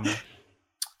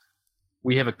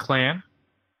 We have a clan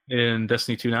in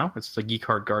Destiny 2 now. It's the Geek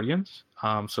Heart Guardians.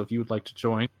 So if you would like to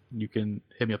join, you can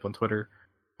hit me up on Twitter,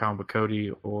 Pound with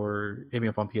Cody, or hit me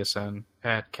up on PSN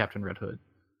at Captain Red Hood,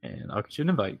 and I'll get you an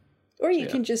invite. Or you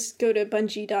can just go to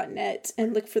Bungie.net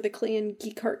and look for the clan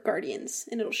Geek Heart Guardians,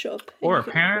 and it'll show up. Or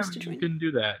apparently you can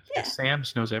do that. Yeah. Sam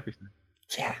just knows everything.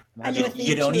 Yeah.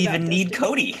 You don't even need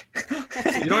Cody.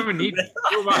 You don't even need me.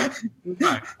 Who am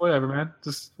I? Whatever, man.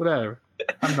 Just whatever.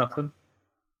 I'm nothing.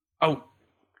 Oh,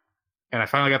 and I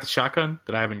finally got the shotgun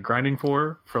that I have been grinding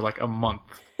for like a month.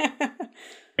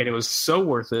 And it was so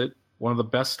worth it. One of the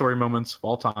best story moments of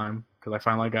all time, because I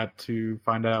finally got to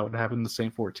find out what happened in the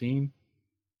Saint 14.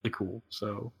 Really cool.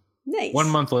 So nice. 1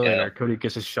 month later, Cody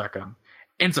gets his shotgun.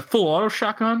 And it's a full auto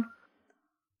shotgun.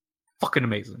 Fucking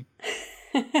amazing.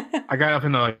 I got up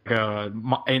into like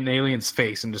an alien's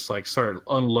face and just like started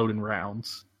unloading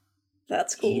rounds.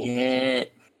 That's cool. Yeah.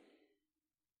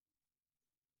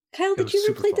 Kyle, did you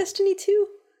ever play Destiny 2?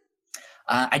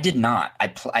 I did not.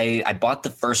 I bought the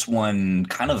first one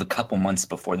kind of a couple months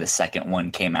before the second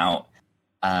one came out,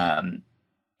 and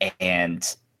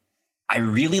I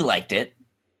really liked it.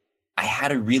 I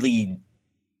had a really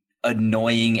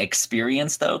annoying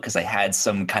experience though, because I had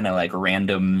some kind of like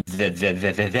random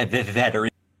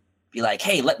veteran be like,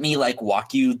 "Hey, let me like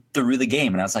walk you through the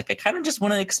game," and I was like, "I kind of just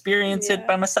want to experience it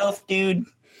by myself, dude.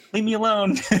 Leave me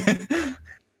alone."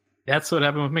 That's what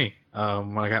happened with me.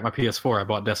 When I got my PS4, I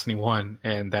bought Destiny 1,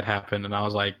 and that happened, and I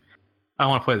was like, I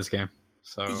want to play this game.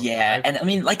 So yeah, and I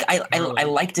mean, like, I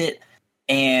liked it,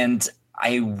 and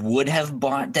I would have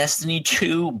bought Destiny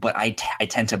 2, but I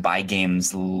tend to buy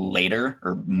games later,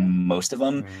 or most of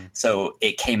them. So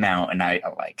it came out, and I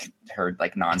like heard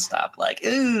like nonstop, like,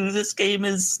 "Ooh, this game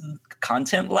is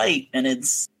content light, and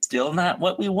it's still not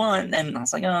what we want." And I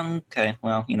was like, "Oh, okay,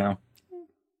 well, you know,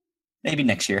 maybe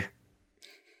next year."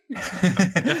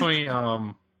 Definitely,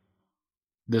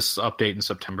 this update in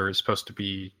September is supposed to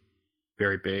be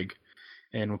very big,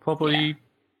 and will probably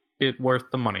be worth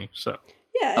the money. So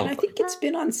yeah, and I think it's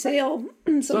been on sale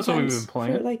sometimes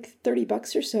for like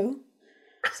 $30 or so.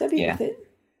 So that'd be worth it.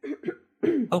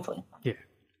 Hopefully, yeah.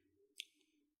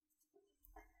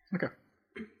 Okay,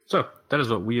 so that is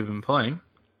what we have been playing,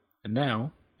 and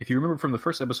now, if you remember from the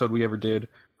first episode we ever did,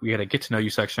 we had a get to know you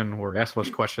section where we asked a bunch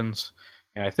of questions.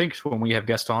 And I think when we have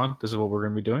guests on, this is what we're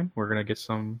going to be doing. We're going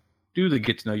to do the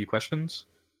get to know you questions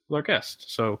with our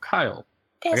guest. So, Kyle,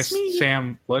 I guess,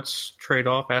 Sam, let's trade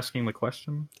off asking the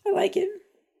question. I like it.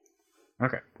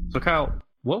 Okay. So, Kyle,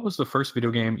 what was the first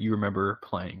video game you remember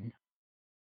playing?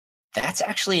 That's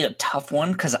actually a tough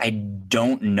one because I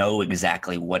don't know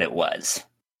exactly what it was.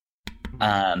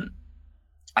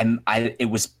 It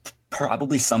was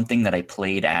probably something that I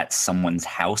played at someone's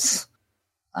house.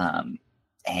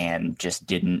 And just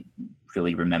didn't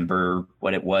really remember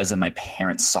what it was. And my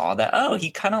parents saw that, oh, he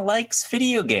kind of likes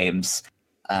video games.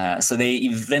 So they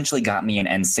eventually got me an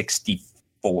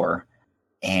N64.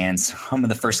 And some of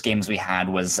the first games we had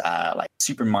was like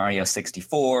Super Mario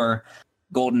 64,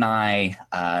 GoldenEye,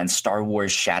 and Star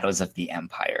Wars Shadows of the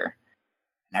Empire.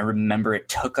 And I remember it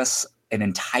took us an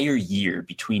entire year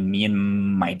between me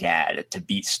and my dad to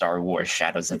beat Star Wars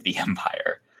Shadows of the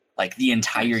Empire. Like the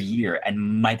entire year.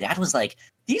 And my dad was like,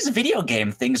 "These video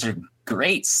game things are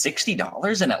great,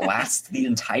 $60 and it lasts the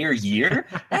entire year?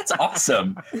 That's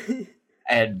awesome."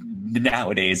 And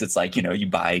nowadays it's like, you know, you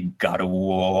buy God of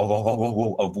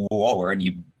War and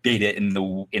you beat it in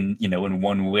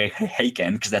one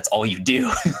weekend because that's all you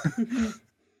do.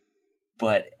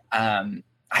 But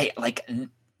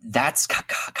that's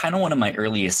kind of one of my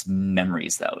earliest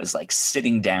memories though, is like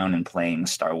sitting down and playing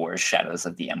Star Wars Shadows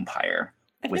of the Empire.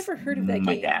 I've never heard of that game.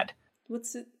 My dad.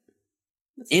 What's it?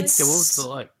 What was it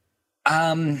like?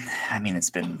 I mean,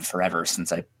 it's been forever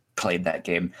since I played that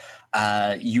game.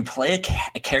 You play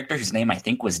a character whose name I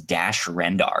think was Dash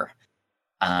Rendar.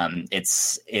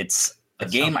 It's a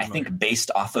game I think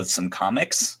based off of some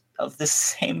comics of the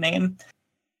same name.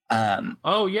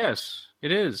 Oh yes,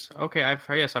 it is. Okay, I've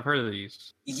heard of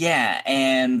these. Yeah,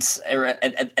 and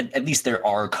at least there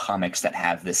are comics that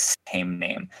have this same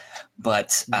name,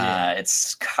 but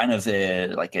it's kind of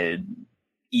a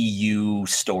EU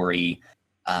story.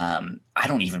 I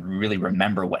don't even really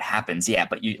remember what happens. Yeah,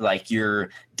 but you're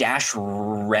Dash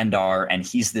Rendar, and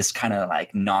he's this kind of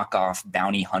like knockoff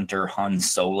bounty hunter Han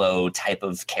Solo type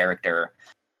of character.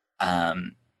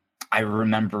 I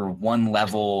remember one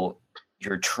level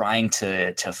you're trying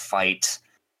to fight.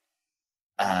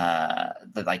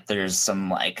 There's some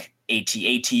like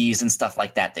AT-ATs and stuff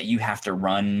like that you have to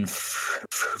run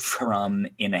from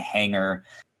in a hangar.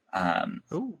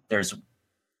 There's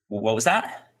what was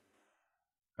that?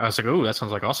 I was like, "Oh, that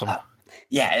sounds like awesome."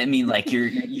 Yeah, I mean, like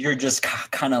you're just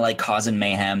kind of like causing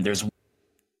mayhem. There's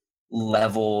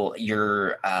level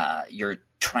you're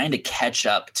trying to catch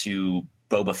up to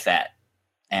Boba Fett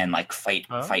and like fight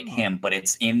him, but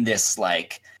it's in this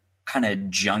like kind of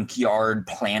junkyard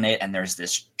planet, and there's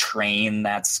this train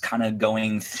that's kind of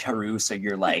going through. So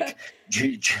you're like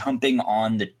jumping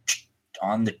on the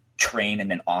train and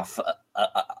then off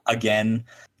again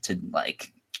to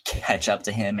like catch up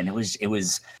to him, and it was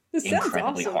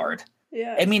incredibly hard.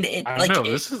 Yeah, I mean, it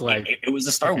was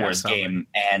a Star Wars game,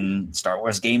 and Star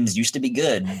Wars games used to be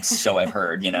good, so I've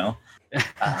heard. You know,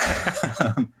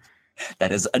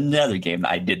 that is another game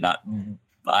that I did not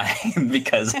buy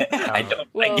because I don't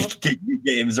like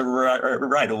games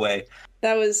right away.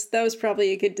 That was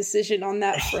probably a good decision on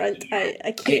that front.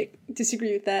 I can't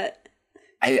disagree with that.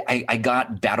 I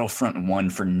got Battlefront 1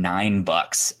 for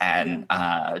 $9 and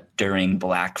during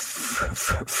Black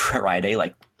Friday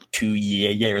like 2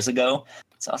 years ago.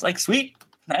 So I was like, sweet,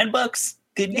 $9.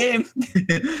 good game.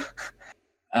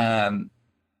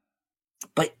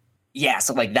 But yeah,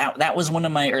 so like that was one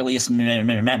of my earliest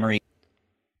memories.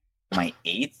 My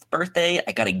 8th birthday,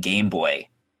 I got a Game Boy.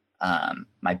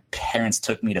 My parents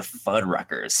took me to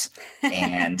Fuddruckers,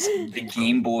 and the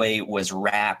Game Boy was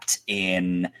wrapped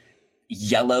in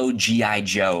yellow G.I.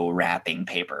 Joe wrapping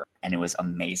paper, and it was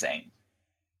amazing.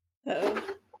 Oh.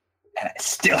 And I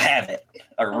still have it.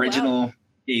 Original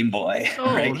Game Boy.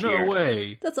 Oh, right no here.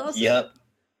 way. That's awesome. Yep.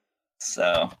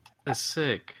 So That's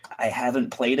sick. I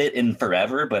haven't played it in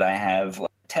forever, but I have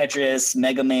like, Tetris,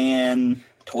 Mega Man,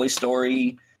 Toy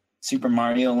Story, Super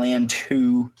Mario Land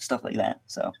 2, stuff like that.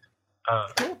 So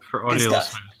For audio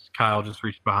listeners, Kyle just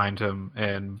reached behind him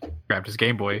and grabbed his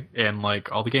Game Boy and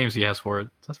like all the games he has for it.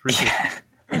 That's pretty cool.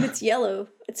 And it's yellow.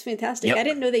 It's fantastic. Yep. I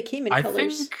didn't know they came in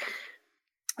colors.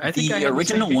 I think the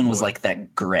original one was like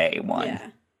that gray one.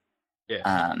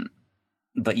 Yeah.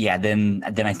 But yeah, then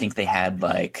I think they had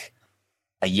like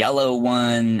a yellow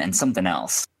one and something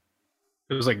else.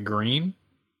 It was like green.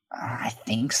 I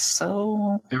think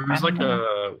so. There was like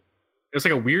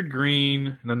a weird green,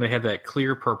 and then they had that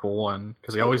clear purple one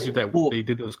because they always do that. Well, they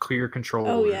did those clear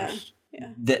controllers. Oh yeah.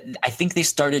 Yeah. I think they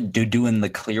started doing the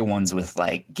clear ones with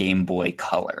like Game Boy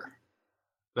Color.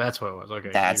 That's what it was. Okay.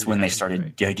 That's when they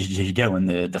started doing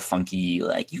the funky,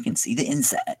 like you can see the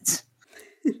insides.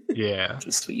 Yeah. Which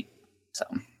was sweet. So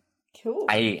Cool.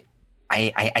 I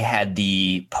had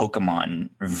the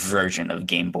Pokemon version of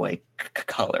Game Boy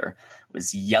Color. It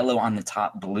was yellow on the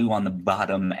top, blue on the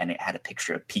bottom, and it had a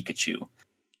picture of Pikachu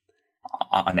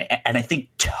on it, and I think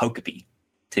Togepi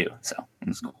too. So it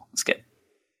was cool. It's good.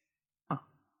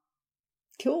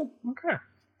 Cool. Okay.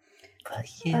 But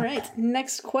yeah. All right.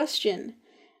 Next question.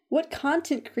 What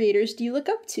content creators do you look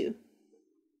up to?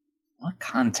 What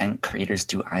content creators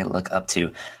do I look up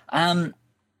to?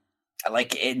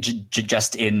 Like it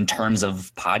just in terms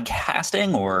of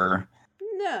podcasting, or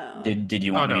No. did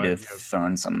you want me to throw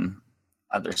in some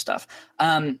other stuff?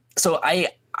 So I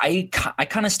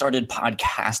kind of started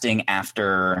podcasting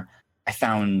after I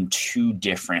found 2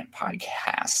 different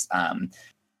podcasts.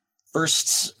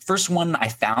 First one I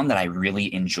found that I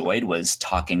really enjoyed was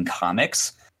Talking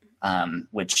Comics,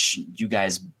 which you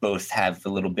guys both have a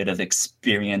little bit of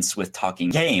experience with.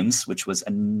 Talking Games, which was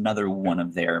another one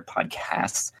of their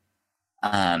podcasts.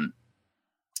 And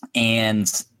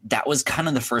that was kind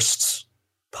of the first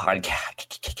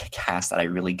podcast that I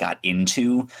really got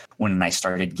into when I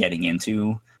started getting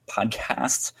into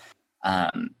podcasts.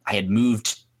 I had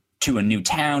moved to a new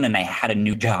town and I had a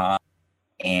new job,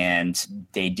 and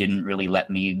they didn't really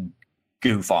let me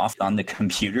goof off on the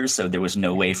computer. So there was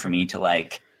no way for me to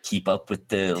like keep up with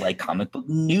the like comic book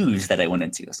news that I went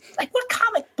into. Like, what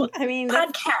comic book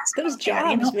podcast? Those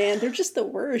jobs, man, they're just the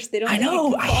worst. They don't. I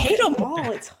know. I hate them.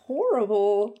 Oh, it's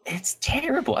horrible. It's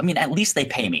terrible. I mean, at least they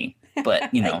pay me,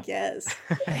 but you know, I guess.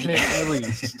 At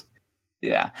least.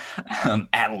 Yeah.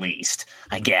 At least,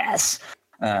 I guess.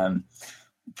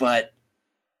 But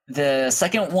the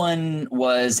second one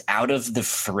was Out of the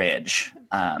Fridge.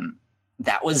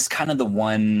 That was kind of the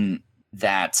one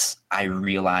that I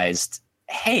realized,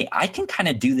 hey, I can kind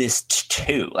of do this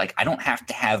too. Like, I don't have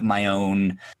to have my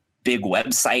own big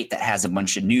website that has a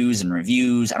bunch of news and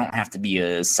reviews. I don't have to be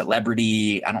a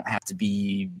celebrity. I don't have to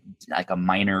be like a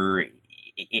minor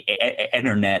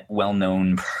internet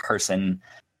well-known person.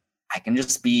 I can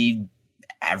just be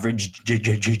average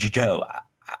Joe.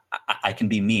 I can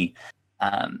be me.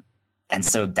 And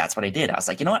so that's what I did. I was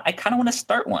like, you know what? I kind of want to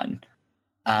start one.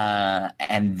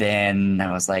 And then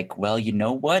I was like, well, you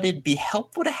know what? It'd be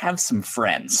helpful to have some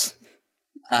friends.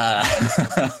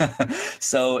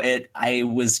 So I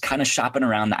was kind of shopping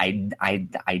around the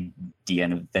idea,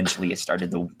 and eventually I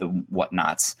started the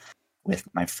Whatnots with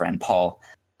my friend Paul.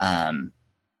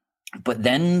 But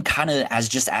then kind of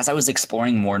as I was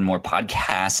exploring more and more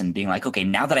podcasts and being like, okay,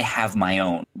 now that I have my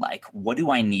own, like, what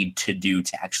do I need to do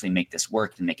to actually make this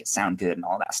work and make it sound good and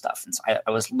all that stuff? And so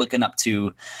I was looking up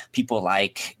to people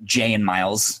like Jay and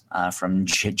Miles from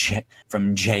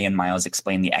Jay and Miles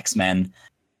Explain the X-Men.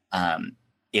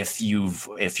 If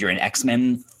you're an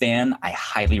X-Men fan, I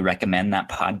highly recommend that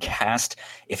podcast.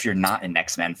 If you're not an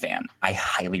X-Men fan, I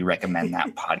highly recommend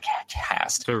that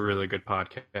podcast. It's a really good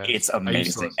podcast. It's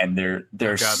amazing, and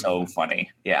they're so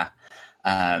funny. Yeah.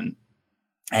 And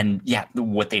yeah,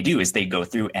 what they do is they go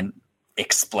through and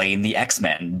explain the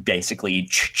X-Men basically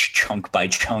chunk by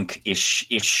chunk,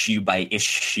 issue by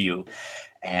issue.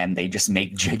 And they just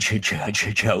make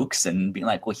jokes and be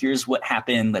like, well, here's what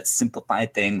happened. Let's simplify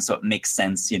things so it makes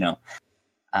sense, you know.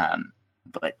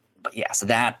 But yeah, so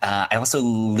that I also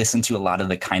listen to a lot of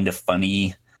the Kind of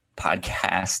Funny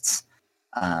podcasts.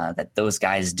 that those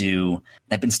guys do.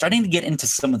 I've been starting to get into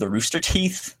some of the Rooster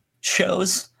Teeth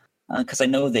shows because I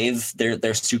know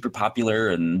they're super popular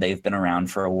and they've been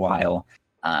around for a while.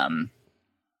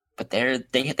 But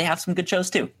they have some good shows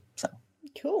too. So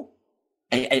cool.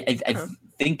 I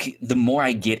think the more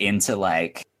I get into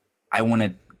like I want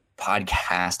to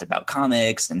podcast about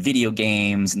comics and video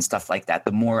games and stuff like that,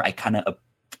 the more I kind of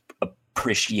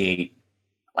appreciate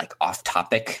like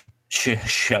off-topic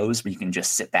shows where you can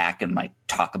just sit back and like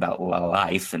talk about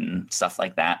life and stuff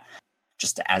like that,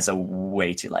 just as a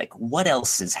way to like, what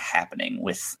else is happening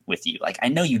with you? Like, I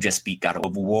know you just beat God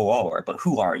of War, but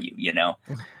who are you? You know?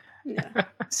 Yeah.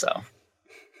 So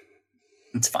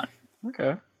it's fun.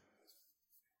 Okay.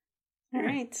 All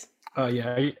right.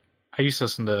 Yeah, I used to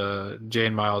listen to Jay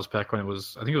and Miles back when I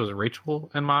think it was Rachel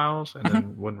and Miles, and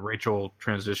then when Rachel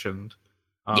transitioned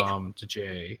to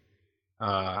Jay,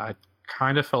 I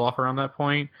kind of fell off around that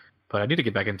point, but I need to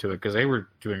get back into it because they were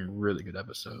doing really good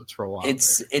episodes for a while.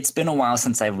 It's been a while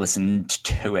since I've listened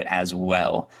to it as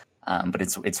well, but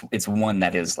it's one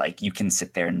that is like you can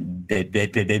sit there and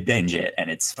binge it, and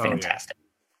it's fantastic.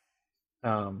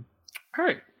 All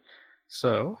right,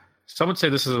 so some would say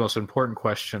this is the most important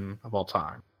question of all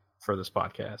time for this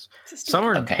podcast. Some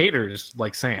are haters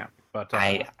like Sam, but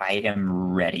I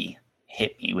am ready.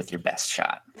 Hit me with your best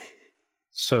shot.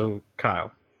 So,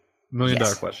 Kyle, $1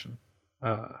 million question.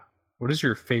 What is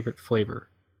your favorite flavor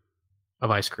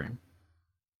of ice cream?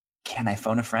 Can I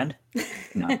phone a friend?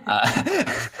 No.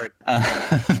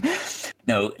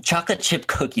 No, chocolate chip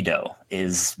cookie dough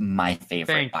is my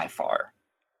favorite by far.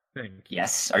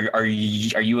 Yes. Are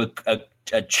you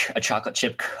a chocolate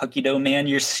chip cookie dough man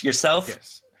yourself?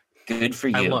 Yes. Good for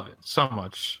you. I love it so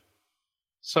much.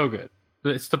 So good.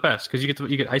 It's the best because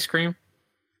you get ice cream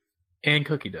and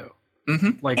cookie dough.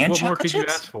 Mm-hmm. Like, and what more could chips? you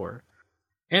ask for?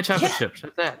 And chocolate chips.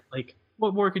 That's that. Like,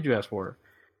 what more could you ask for?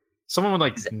 Someone with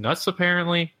like nuts,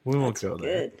 apparently. We won't go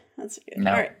there. That's good.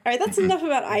 No. All right. That's enough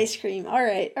about ice cream. All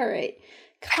right.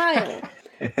 Kyle,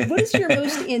 what is your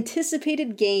most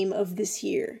anticipated game of this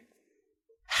year?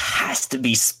 Has to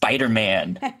be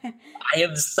Spider-Man. I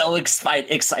am so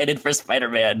excited for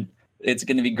Spider-Man. It's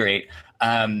going to be great.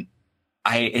 In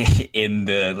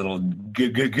the little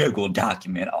Google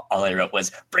document, all I wrote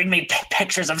was, bring me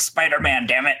pictures of Spider-Man,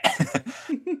 damn it.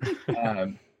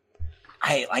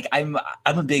 I'm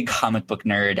a big comic book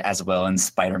nerd as well, and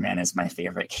Spider-Man is my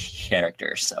favorite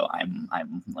character, so I'm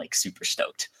like super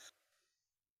stoked.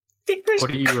 Fingers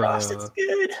crossed it's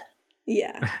good.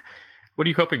 Yeah. What are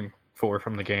you hoping for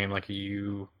from the game? Like, are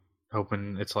you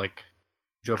hoping it's like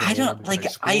I don't like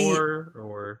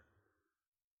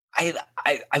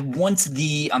I want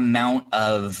the amount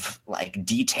of like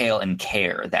detail and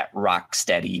care that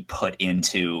Rocksteady put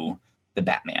into the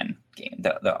Batman game,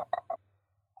 the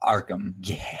Arkham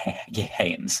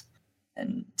games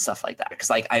and stuff like that. Because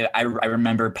like I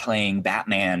remember playing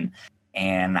Batman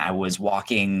and I was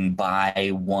walking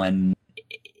by one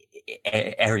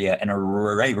area and a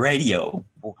radio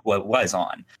was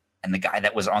on, and the guy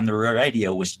that was on the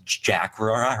radio was Jack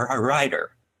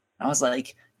Ryder. And I was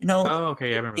like, oh,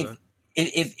 okay, I remember that.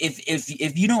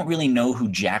 If you don't really know who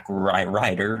Jack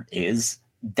Ryder is,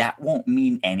 that won't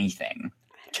mean anything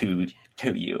to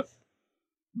you.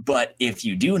 But if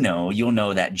you do know, you'll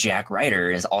know that Jack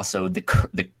Ryder is also the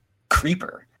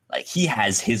Creeper. Like, he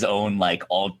has his own like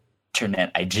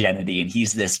alternate identity, and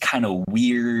he's this kind of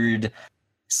weird.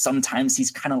 Sometimes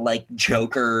he's kind of like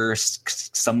Joker.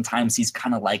 Sometimes he's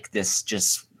kind of like this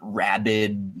just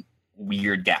rabid,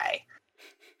 weird guy.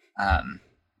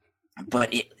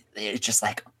 But it's just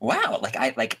like, wow, like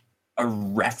I like a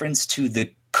reference to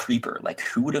the Creeper. Like,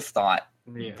 who would have thought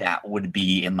that would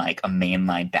be in like a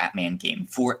mainline Batman game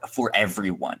for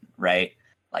everyone, right?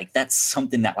 Like, that's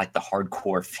something that like the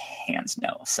hardcore fans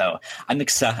know. So I'm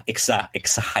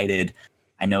excited.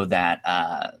 I know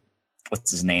that what's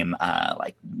his name?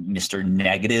 Like Mr.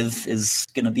 Negative is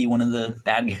gonna be one of the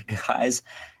bad guys.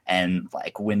 And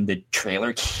like when the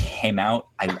trailer came out,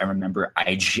 I remember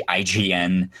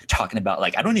IGN talking about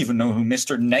like, I don't even know who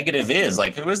Mr. Negative is.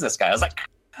 Like, who is this guy? I was like,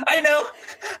 I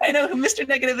know who Mr.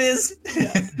 Negative is.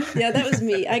 Yeah, that was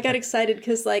me. I got excited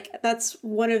because like that's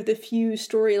one of the few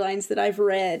storylines that I've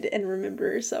read and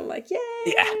remember. So I'm like, yay!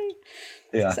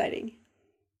 Yeah. Exciting.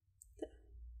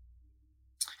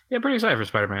 Yeah, pretty excited for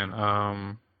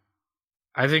Spider-Man.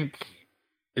 I think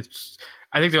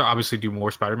they'll obviously do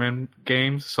more Spider-Man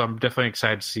games, so I'm definitely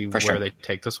excited to see where they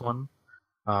take this one.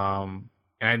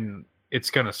 And it's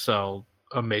gonna sell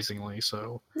amazingly,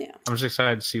 so I'm just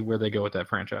excited to see where they go with that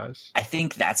franchise. I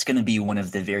think that's gonna be one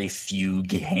of the very few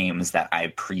games that I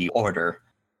pre-order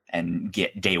and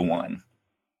get day one.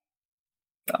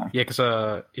 So Yeah, because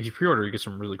if you pre-order, you get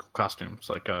some really cool costumes,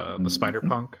 like the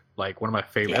Spider-Punk. Like one of my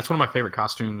favorite. Yeah. That's one of my favorite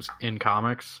costumes in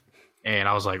comics. And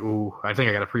I was like, ooh, I think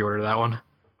I got to pre-order that one.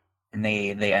 And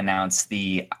they announced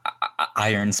the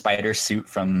Iron Spider suit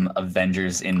from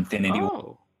Avengers Infinity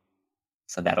War.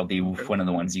 So that'll be one of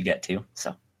the ones you get too.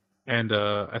 So. And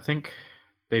I think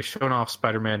they've shown off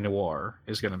Spider-Man Noir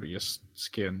is going to be a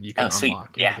skin you can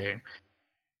unlock in the game.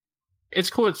 It's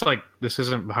cool. It's like this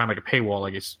isn't behind like a paywall.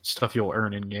 Like it's stuff you'll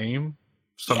earn in game.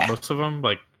 Most of them,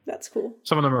 like that's cool.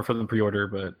 Some of them are for the pre-order,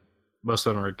 but most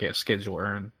of them are skins you'll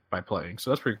earn by playing. So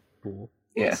that's pretty cool.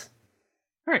 Yeah.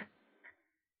 All right.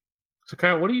 So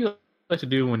Kyle, what do you like to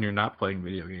do when you're not playing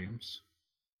video games?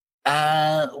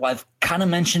 Well, I've kind of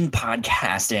mentioned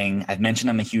podcasting. I've mentioned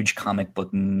I'm a huge comic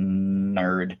book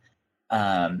nerd.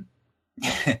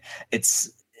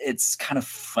 It's kind of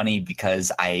funny because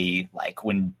I like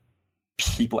when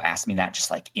people ask me that,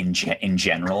 just like in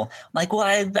general, I'm like, well,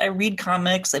 I read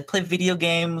comics, I play video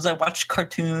games, I watch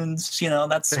cartoons,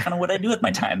 that's kind of what I do with my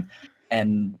time.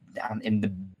 And in the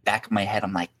back of my head,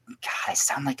 I'm like, God, I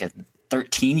sound like a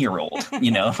 13-year-old,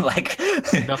 like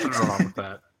nothing wrong with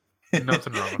that.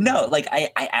 Nothing wrong with no, like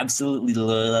I absolutely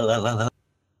love,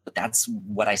 but that's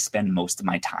what I spend most of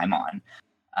my time on.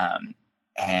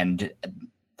 And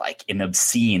like an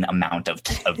obscene amount of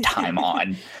time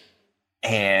on.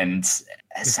 And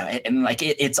so,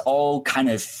 it's all kind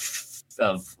of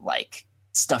like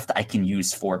stuff that I can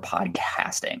use for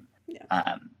podcasting.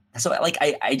 Yeah. So like,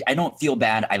 I don't feel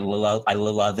bad. I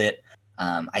love it.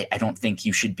 I don't think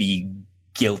you should be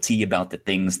guilty about the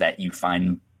things that you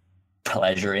find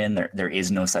pleasure in. There is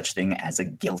no such thing as a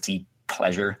guilty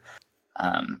pleasure.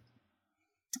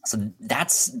 So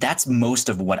that's most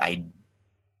of what I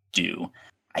do.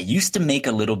 I used to make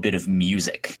a little bit of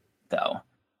music though.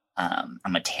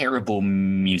 I'm a terrible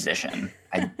musician.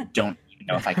 I don't even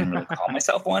know if I can really call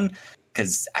myself one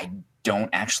because I don't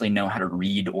actually know how to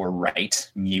read or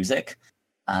write music.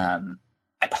 I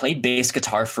played bass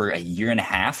guitar for a year and a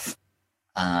half.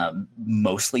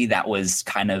 Mostly that was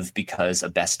kind of because a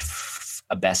best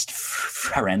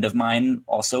friend of mine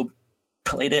also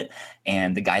played it,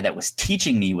 and the guy that was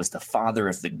teaching me was the father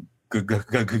of the girl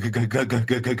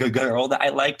that I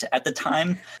liked at the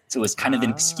time, so it was kind of an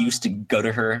excuse to go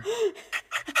to her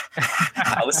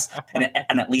house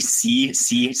and at least see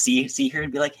her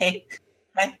and be like, hey,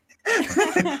 hi.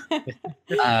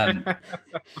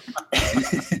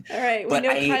 All right, we know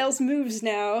Kyle's moves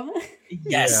now.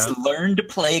 Yes, yeah. Learn to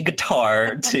play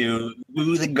guitar to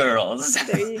woo the girls.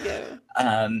 There you go.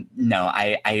 No,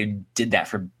 I did that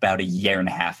for about a year and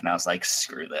a half, and I was like,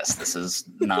 screw this. This is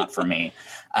not for me.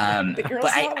 The girl's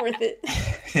not worth it.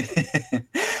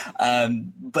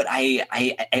 But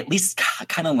I at least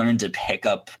kind of learned to pick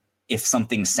up if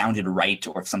something sounded right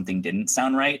or if something didn't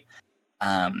sound right.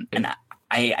 And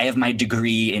I have my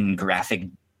degree in graphic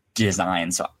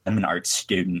design, so I'm an art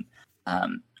student.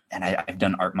 And I've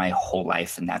done art my whole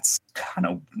life, and that's kind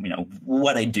of,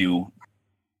 what I do.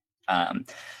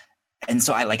 And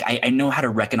so I know how to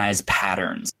recognize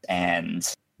patterns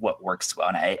and what works well.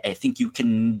 And I think you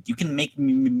can make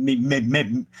music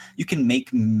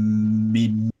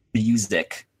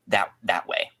that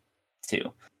way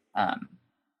too.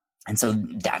 And so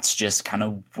that's just kind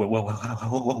of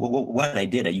what I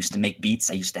did. I used to make beats.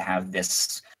 I used to have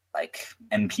this like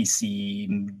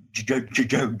MPC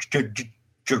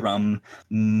drum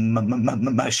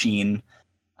machine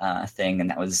thing, and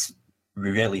that was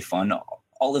really fun.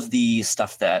 All of the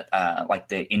stuff that like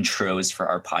the intros for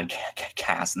our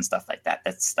podcast and stuff like that,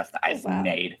 that's stuff that I've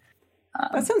made.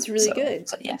 That sounds really good.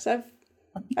 So, yeah. So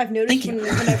I've noticed when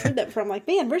I've heard that before, I'm like,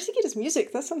 man, where's he get his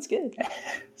music? That sounds good.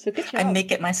 So good job. I make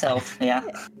it myself. Yeah.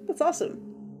 That's awesome.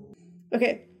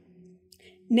 Okay.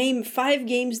 Name 5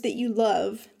 games that you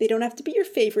love. They don't have to be your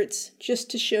favorites, just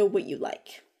to show what you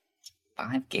like.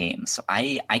 5 games. So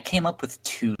I came up with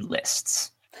 2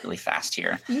 lists really fast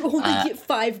here. You only get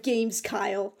 5 games,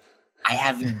 Kyle. I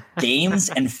have games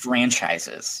and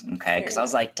franchises. Okay, because I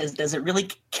was like, does it really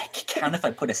count if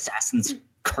I put Assassin's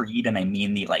Creed and I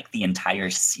mean the entire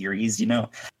series?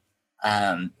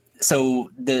 So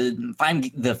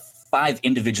the 5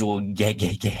 individual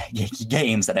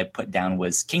games that I put down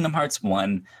was Kingdom Hearts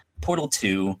 1, Portal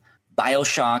 2,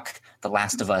 BioShock, The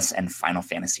Last of Us, and Final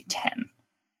Fantasy X.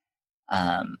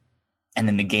 And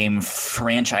then the game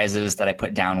franchises that I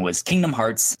put down was Kingdom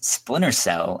Hearts, Splinter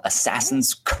Cell,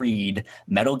 Assassin's Creed,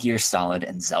 Metal Gear Solid,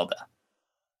 and Zelda.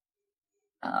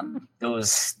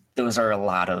 Those are a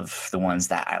lot of the ones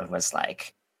that I was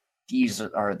like, these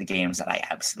are the games that I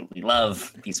absolutely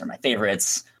love. These are my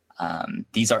favorites.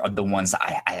 These are the ones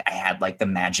that I had like the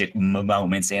magic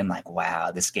moments in, like,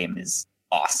 wow, this game is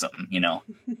awesome,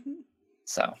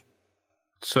 So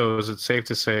is it safe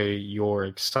to say you're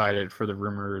excited for the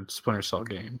rumored Splinter Cell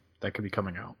game that could be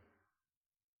coming out?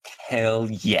 hell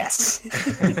yes.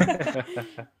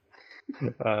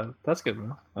 That's good,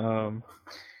 man.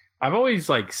 I've always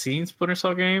seen Splinter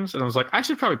Cell games, and I was like, I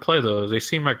should probably play those. They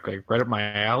seem like right up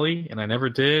my alley, and I never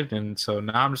did, and so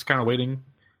now I'm just kind of waiting.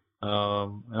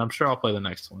 And I'm sure I'll play the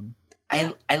next one.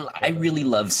 I really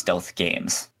love stealth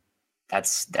games.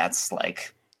 That's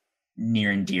like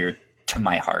near and dear to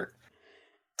my heart.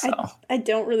 So I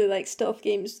don't really like stealth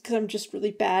games because I'm just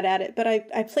really bad at it. But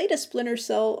I played a Splinter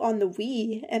Cell on the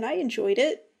Wii, and I enjoyed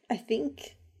it. I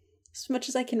think as much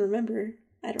as I can remember.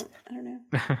 I don't know.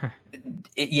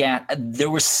 Yeah, there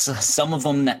were some of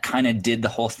them that kind of did the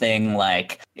whole thing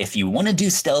like, if you want to do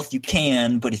stealth, you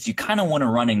can, but if you kind of want to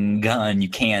run and gun, you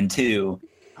can too.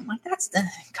 I'm like,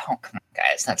 come on,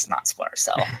 guys, that's not Splinter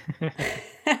Cell.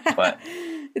 But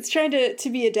it's trying to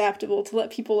be adaptable to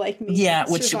let people like me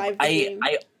survive the game.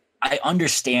 I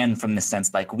understand from the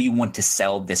sense like we want to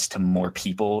sell this to more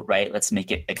people, right? Let's make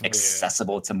it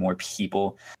accessible to more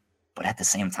people. But at the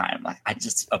same time,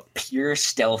 a pure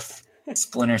stealth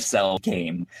Splinter Cell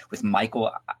game with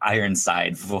Michael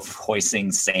Ironside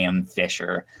voicing Sam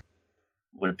Fisher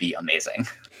would be amazing.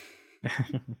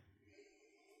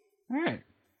 All right.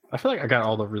 I feel like I got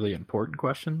all the really important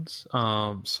questions.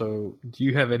 So do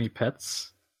you have any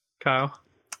pets, Kyle?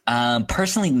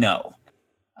 Personally, no.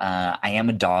 I am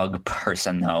a dog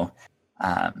person, though.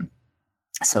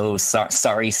 So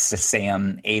sorry,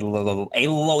 Sam.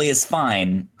 Aloy is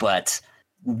fine, but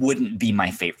wouldn't be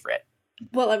my favorite.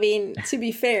 Well, I mean, to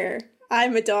be fair,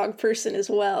 I'm a dog person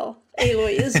as well.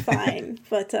 Aloy is fine,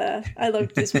 but I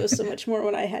loved Gizmo so much more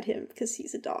when I had him because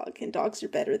he's a dog, and dogs are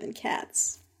better than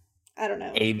cats. I don't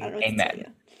know. I don't know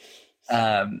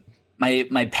Amen.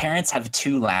 My parents have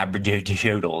 2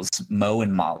 Labradoodles, Mo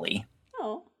and Molly.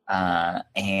 Oh.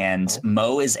 And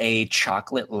Mo is a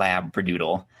chocolate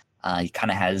Labradoodle. He kind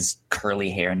of has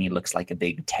curly hair and he looks like a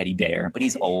big teddy bear, but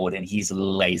he's old and he's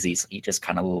lazy, so he just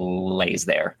kind of lays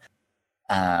there.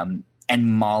 And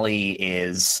Molly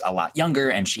is a lot younger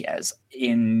and she has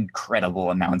incredible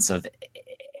amounts of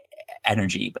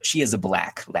energy, but she is a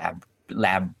black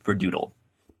Labradoodle.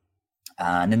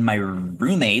 And then my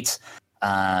roommate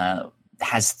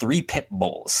has 3 pit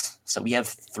bulls. So we have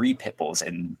 3 pit bulls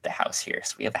in the house here.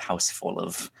 So we have a house full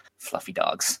of fluffy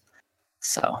dogs.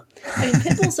 So I mean,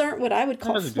 pit bulls aren't what I would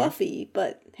call fluffy,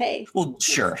 but hey. Well,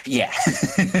 sure, yeah.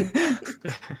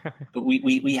 But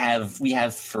we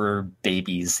have fur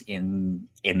babies in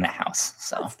the house.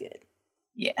 So that's good.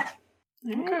 Yeah.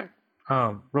 Okay.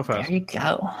 Real fast. There you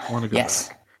go. I want to go yes.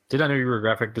 back. Did I know you were a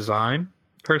graphic design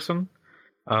person?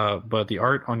 But the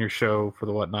art on your show for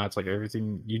the Whatnots,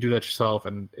 everything, you do that yourself,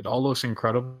 and it all looks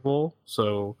incredible.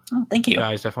 So, thank you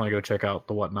guys. Definitely go check out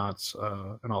the Whatnots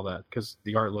and all that because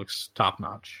the art looks top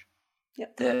notch.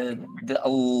 Yep. A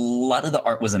lot of the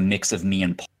art was a mix of me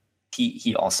and Paul.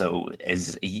 He also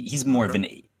he's more of an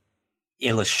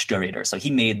illustrator, so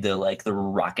he made the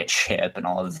rocket ship and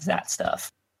all of that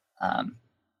stuff.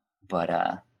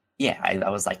 Yeah, I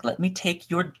was like, let me take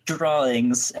your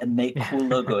drawings and make cool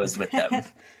logos with them.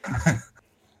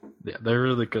 Yeah, they're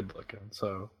really good looking.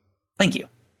 So, thank you.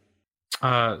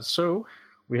 So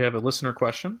we have a listener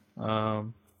question. I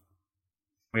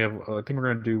think we're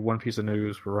going to do one piece of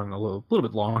news. We're running a little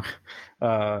bit long.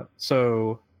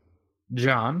 So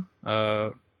John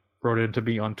wrote in to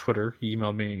me on Twitter. He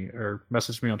emailed me or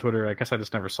messaged me on Twitter. I guess I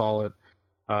just never saw it.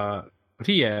 But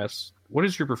he asked, what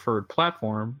is your preferred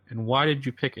platform and why did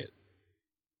you pick it?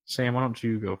 Sam, why don't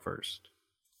you go first?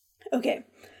 Okay.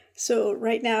 So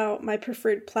right now my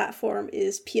preferred platform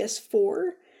is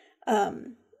PS4.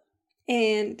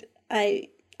 And I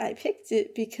picked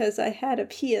it because I had a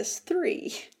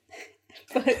PS3.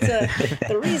 But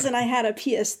the reason I had a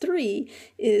PS3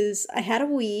 is I had a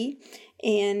Wii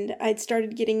and I'd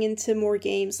started getting into more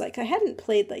games. I hadn't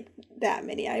played that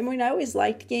many. I mean, I always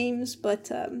liked games, but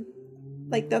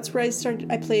that's where I started.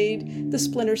 I played the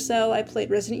Splinter Cell, I played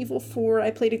Resident Evil 4,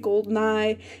 I played a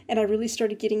GoldenEye, and I really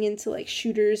started getting into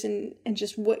shooters and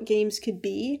just what games could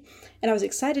be. And I was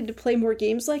excited to play more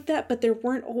games like that, but there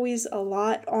weren't always a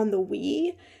lot on the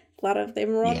Wii. A lot of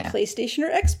them were on PlayStation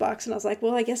or Xbox, and I was like,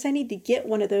 well, I guess I need to get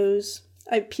one of those,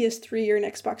 a PS3 or an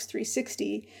Xbox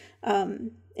 360,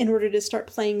 in order to start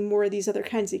playing more of these other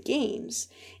kinds of games.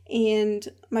 And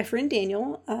my friend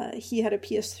Daniel, he had a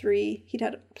PS3, he'd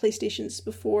had PlayStations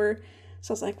before,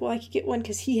 so I was like, well, I could get one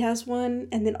because he has one.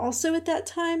 And then also at that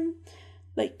time,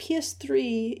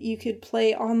 PS3, you could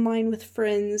play online with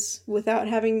friends without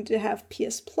having to have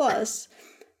PS Plus.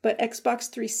 But Xbox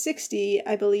 360,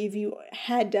 I believe you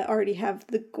had to already have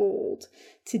the gold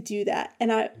to do that.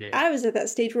 And I was at that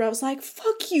stage where I was like,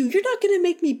 fuck you, you're not going to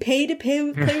make me play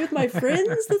with my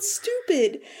friends? That's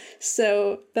stupid.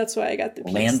 So that's why I got the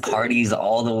PS3. LAN parties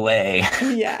all the way.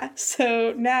 Yeah.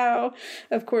 So now,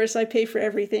 of course, I pay for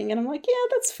everything. And I'm like, yeah,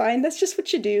 that's fine. That's just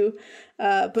what you do.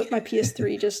 But my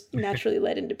PS3 just naturally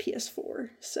led into PS4.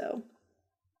 So,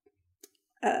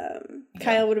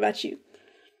 Kyle, what about you?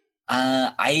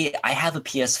 I have a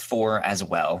PS4 as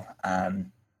well.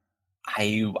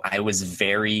 I was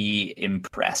very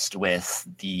impressed with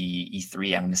the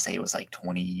E3. I'm going to say it was like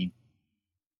 20.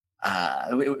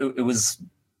 It was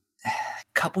a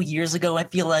couple years ago. I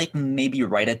feel like maybe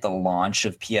right at the launch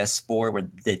of PS4, where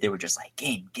they were just like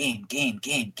game.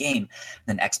 And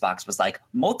then Xbox was like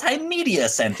multimedia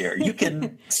center. You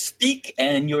can speak,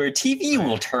 and your TV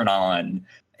will turn on,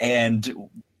 and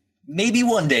maybe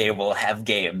one day we'll have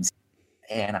games.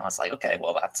 And I was like, okay,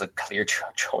 well, that's a clear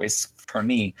choice for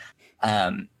me.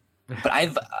 But I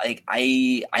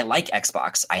like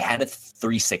Xbox. I had a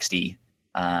 360.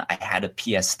 I had a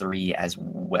PS3 as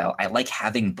well. I like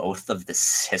having both of the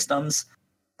systems,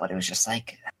 but it was just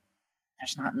like,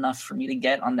 there's not enough for me to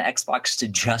get on the Xbox to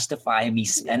justify me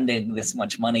spending this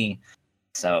much money.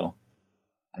 So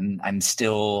I'm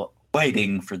still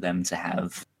waiting for them to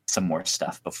have some more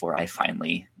stuff before I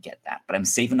finally get that. But I'm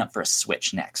saving up for a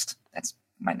Switch next. That's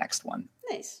my next one.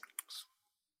 Nice.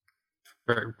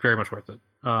 Very, very much worth it.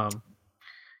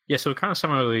 Yeah, so kind of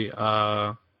similarly,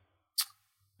 I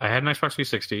had an Xbox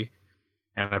 360,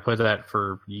 and I played that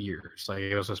for years. Like,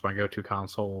 it was just my go-to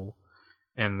console.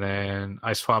 And then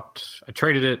I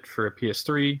traded it for a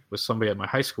PS3 with somebody at my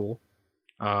high school,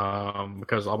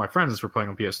 because all my friends were playing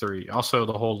on PS3. Also,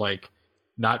 the whole, like,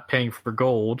 not paying for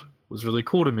gold was really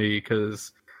cool to me,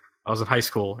 because I was in high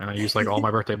school, and I used, like, all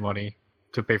my birthday money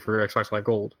to pay for Xbox Live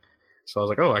Gold. So I was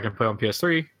like, oh, I can play on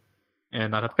PS3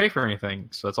 and not have to pay for anything.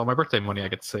 So that's all my birthday money I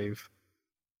get to save.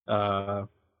 And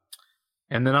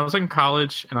then I was in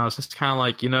college, and I was just kind of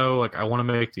like, like, I want to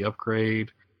make the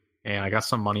upgrade. And I got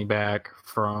some money back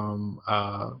from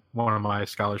one of my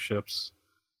scholarships.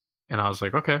 And I was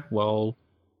like, okay, well,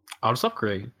 I'll just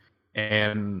upgrade.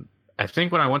 And I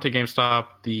think when I went to GameStop,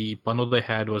 the bundle they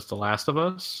had was The Last of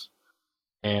Us.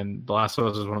 And The Last of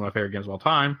Us is one of my favorite games of all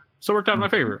time. So it worked out in my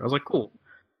favor. I was like, cool.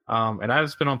 And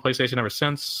I've been on PlayStation ever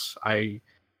since. I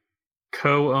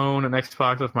co-own an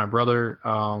Xbox with my brother.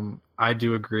 I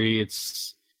do agree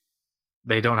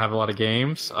they don't have a lot of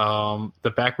games.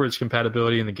 The backwards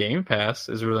compatibility in the Game Pass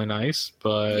is really nice,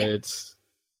 but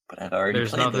But I've already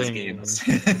played those games.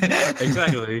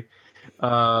 Exactly.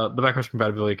 The backwards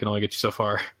compatibility can only get you so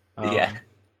far. Yeah.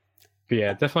 But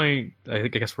yeah, definitely. I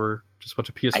guess we're just a bunch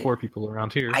of PS4 people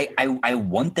around here. I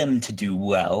want them to do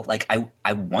well. Like,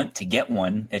 I want to get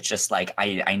one. It's just like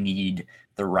I need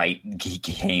the right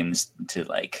games to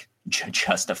like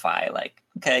justify. Like,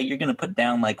 okay, you're gonna put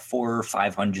down like $400 or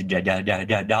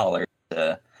 $500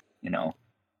 to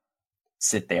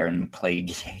sit there and play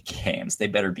games. They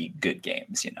better be good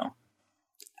games.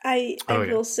 I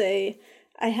will say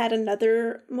I had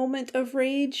another moment of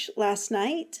rage last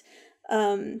night.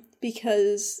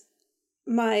 Because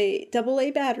my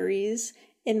AA batteries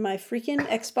in my freaking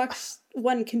Xbox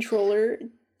One controller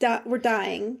were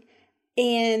dying,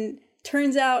 and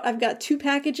turns out I've got 2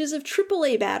 packages of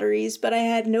AAA batteries, but I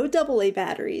had no AA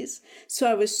batteries. So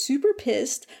I was super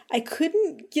pissed. I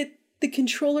couldn't get the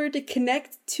controller to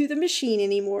connect to the machine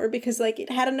anymore because like it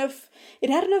had enough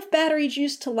battery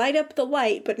juice to light up the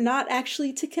light, but not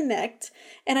actually to connect.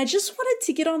 And I just wanted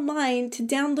to get online to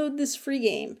download this free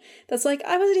game. That's like,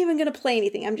 I wasn't even going to play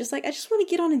anything. I'm just like, I just want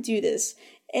to get on and do this.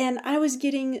 And I was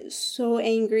getting so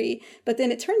angry. But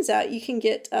then it turns out you can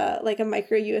get like a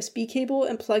micro USB cable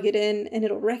and plug it in and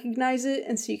it'll recognize it.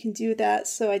 And so you can do that.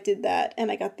 So I did that and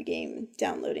I got the game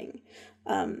downloading.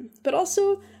 But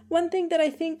also one thing that I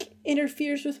think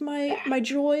interferes with my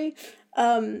joy,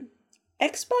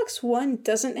 Xbox One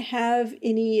doesn't have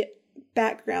any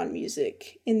background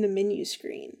music in the menu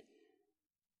screen.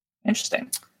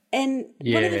 Interesting. And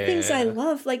one of the things I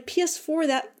love, like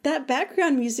PS4, that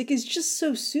background music is just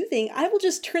so soothing. I will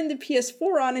just turn the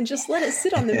PS4 on and just let it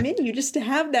sit on the menu just to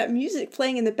have that music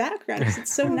playing in the background because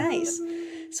it's so nice.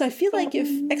 So I feel like if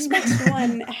Xbox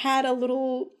One had a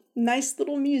nice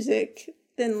little music,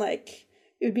 then like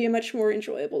it would be a much more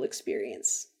enjoyable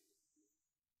experience.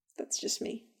 That's just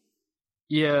me.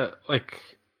 Yeah,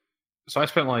 so I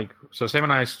spent Sam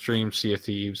and I streamed Sea of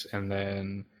Thieves, and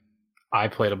then I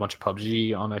played a bunch of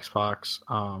PUBG on Xbox.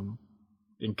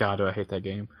 And God, do I hate that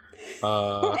game.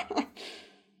 I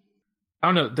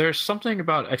don't know. There's something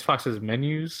about Xbox's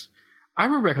menus. I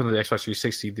remember back on the Xbox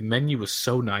 360, the menu was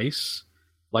so nice.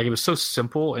 Like, it was so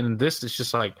simple. And this is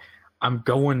just like, I'm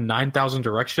going 9,000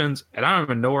 directions, and I don't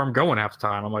even know where I'm going half the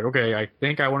time. I'm like, okay, I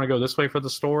think I want to go this way for the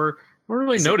store. I don't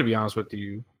really know, to be honest with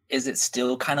you. Is it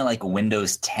still kind of like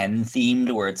Windows 10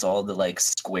 themed, where it's all the like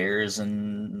squares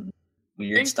and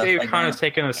weird stuff like that? They've kind of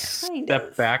taken a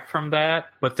step back from that,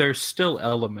 but there's still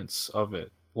elements of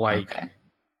it. Like,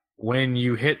 when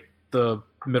you hit the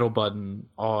middle button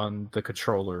on the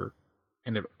controller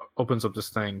and it opens up this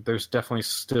thing, there's definitely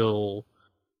still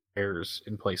errors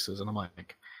in places, and I'm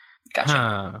like,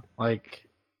 gotcha. Like,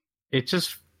 it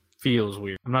just feels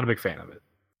weird. I'm not a big fan of it.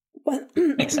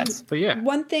 Makes sense. But yeah,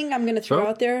 one thing I'm going to throw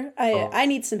out there, I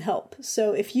need some help.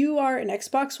 So if you are an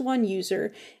Xbox One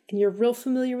user and you're real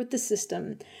familiar with the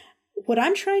system, what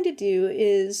I'm trying to do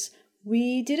is,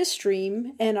 we did a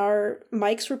stream and our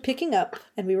mics were picking up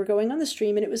and we were going on the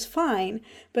stream and it was fine.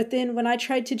 But then when I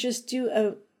tried to just do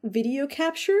a video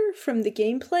capture from the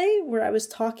gameplay where I was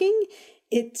talking,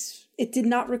 it did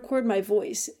not record my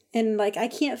voice. And like, I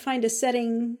can't find a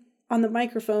setting on the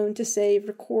microphone to say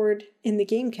record in the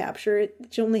game capture.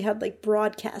 It only had like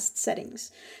broadcast settings.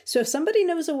 So if somebody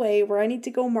knows a way where I need to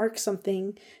go mark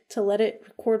something to let it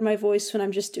record my voice when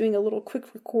I'm just doing a little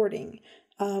quick recording,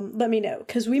 let me know,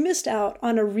 because we missed out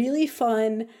on a really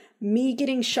fun me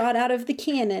getting shot out of the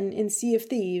cannon in Sea of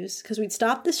Thieves, because we'd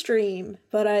stopped the stream,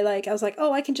 but I was like,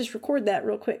 oh, I can just record that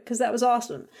real quick because that was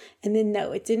awesome. And then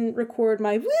no, it didn't record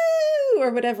my woo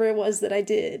or whatever it was that I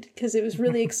did, because it was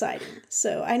really exciting.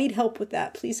 So I need help with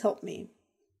that. Please help me.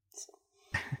 So.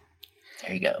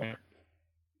 There you go.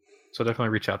 So definitely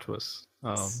reach out to us.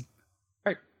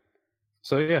 Right.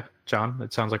 So yeah, John,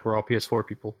 it sounds like we're all PS4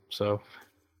 people. So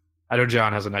I know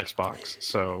John has an Xbox,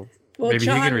 so maybe he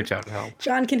can reach out and help.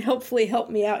 John can hopefully help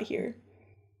me out here.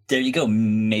 There you go.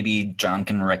 Maybe John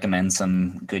can recommend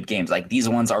some good games. Like, these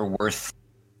ones are worth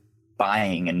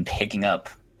buying and picking up.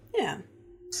 Yeah.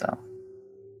 So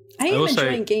I am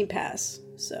enjoying Game Pass.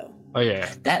 So. Oh yeah.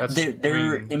 That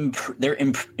their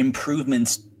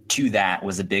improvements to that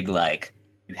was a big like,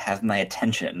 you have my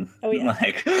attention. Oh yeah.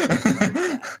 Like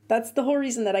that's the whole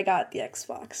reason that I got the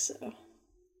Xbox. So.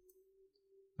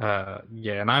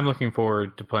 Yeah, and I'm looking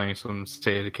forward to playing some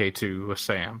State of Decay 2 with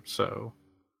Sam, so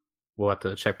we'll have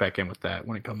to check back in with that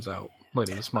when it comes out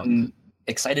later this month. I'm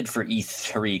excited for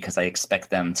E3 because I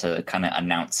expect them to kind of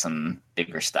announce some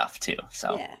bigger stuff too.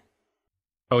 So yeah.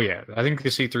 Oh yeah, I think the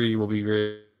C3 will be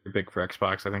very big for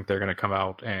Xbox. I think they're going to come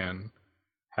out and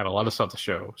have a lot of stuff to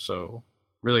show, so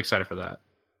really excited for that.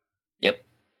 Yep.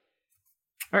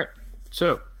 All right,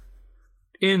 so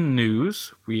in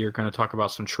news, we are going to talk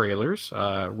about some trailers.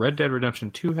 Red Dead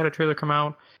Redemption 2 had a trailer come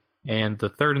out, and the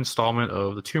third installment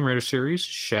of the Tomb Raider series,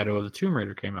 Shadow of the Tomb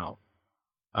Raider, came out.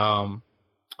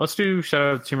 Let's do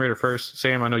Shadow of the Tomb Raider first.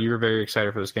 Sam, I know you were very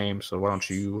excited for this game, so why don't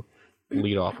you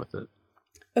lead off with it?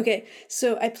 Okay,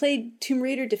 so I played Tomb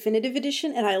Raider Definitive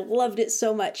Edition, and I loved it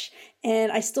so much.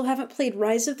 And I still haven't played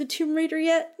Rise of the Tomb Raider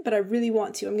yet, but I really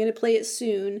want to. I'm going to play it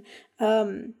soon.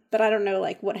 But I don't know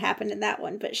like what happened in that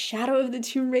one. But Shadow of the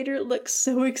Tomb Raider looks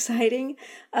so exciting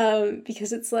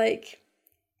because it's like,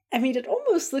 I mean, it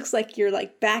almost looks like you're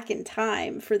like back in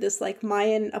time for this like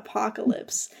Mayan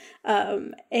apocalypse.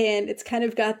 And it's kind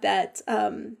of got that,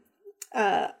 oh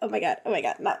my god,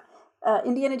 not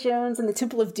Indiana Jones and the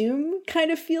Temple of Doom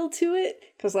kind of feel to it.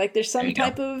 Because like there's some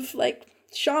type of like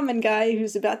shaman guy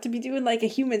who's about to be doing like a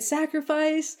human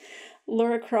sacrifice.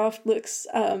 Lara Croft looks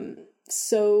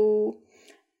so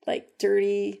like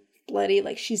dirty, bloody,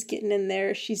 like she's getting in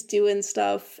there, she's doing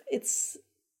stuff.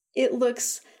 It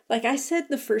looks like, I said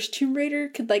the first Tomb Raider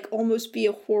could like almost be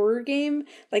a horror game.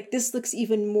 Like this looks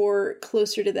even more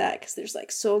closer to that because there's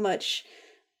like so much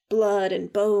blood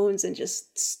and bones and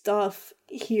just stuff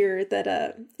here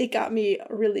that it got me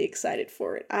really excited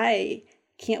for it. I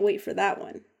can't wait for that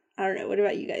one. I don't know. What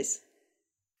about you guys?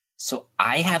 So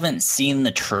I haven't seen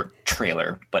the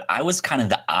trailer, but I was kind of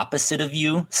the opposite of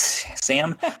you,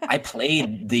 Sam. I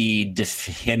played the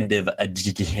definitive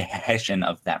edition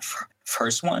of that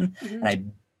first one, and I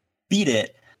beat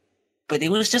it, but it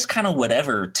was just kind of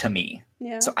whatever to me.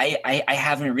 Yeah. So I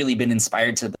haven't really been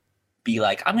inspired to be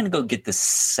like, I'm going to go get the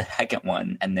second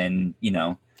one, and then, you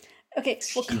know. Okay,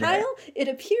 well, Kyle, it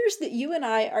appears that you and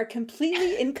I are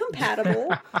completely incompatible,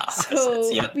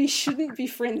 so we shouldn't be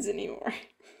friends anymore.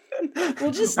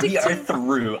 We'll just stick we are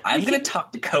through. I'm going to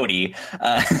talk to Cody. You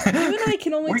and I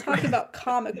can only talk about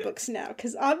comic books now,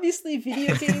 because obviously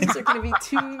video games are going to be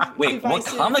too Wait, divisive. what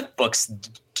comic books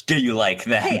do you like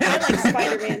then? Hey, I like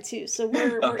Spider-Man too, so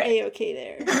we're A-okay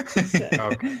there. So.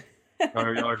 Okay.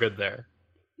 Y'all are good there.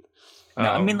 No,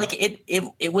 I mean, like,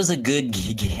 it was a good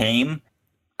game.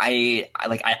 I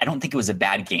don't think it was a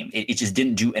bad game. It just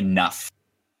didn't do enough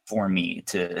for me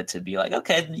to be like,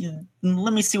 okay,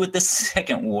 let me see what this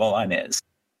second one is.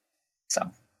 So,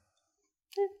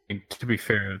 to be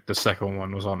fair, the second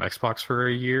one was on Xbox for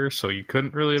a year, so you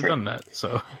couldn't really have done that.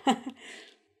 So,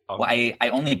 well, I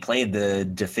only played the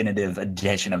definitive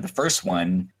edition of the first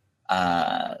one,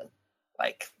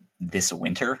 like this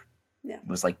winter. Yeah, it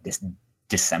was like this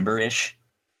December-ish.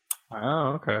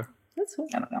 Oh, okay. That's cool.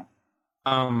 I don't know.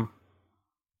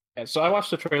 So I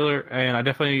watched the trailer, and I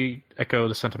definitely echo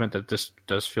the sentiment that this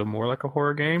does feel more like a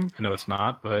horror game. I know it's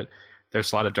not, but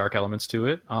there's a lot of dark elements to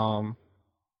it.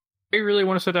 I really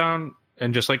want to sit down,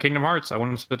 and just like Kingdom Hearts, I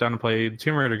want to sit down and play the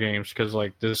Tomb Raider games, because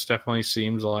like this definitely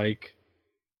seems like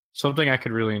something I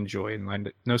could really enjoy. And I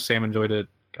know Sam enjoyed it.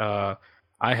 I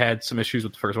had some issues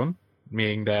with the first one,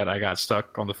 meaning that I got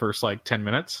stuck on the first like 10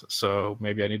 minutes, so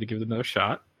maybe I need to give it another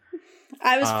shot.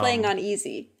 I was playing on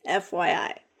easy,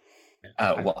 FYI.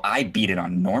 Well, I beat it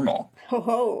on normal.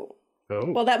 Oh.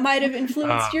 Well, that might have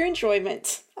influenced your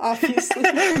enjoyment, obviously.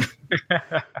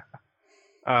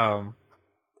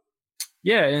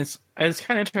 Yeah, it's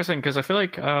kind of interesting because I feel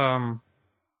like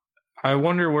I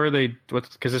wonder where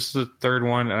because this is the third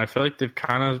one, and I feel like they've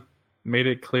kind of made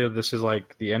it clear this is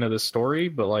like the end of the story.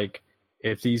 But like,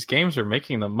 if these games are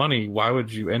making the money, why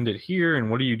would you end it here?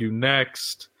 And what do you do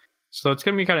next? So it's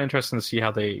gonna be kind of interesting to see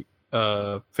how they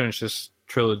finish this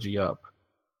trilogy up.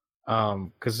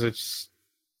 Because it's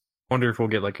wonder if we'll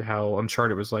get like how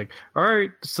Uncharted was like, all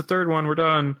right, it's the third one, we're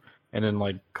done. And then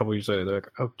like a couple years later, they're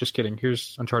like, oh, just kidding.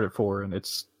 Here's Uncharted 4, and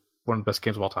it's one of the best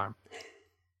games of all time.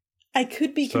 I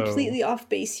could be completely off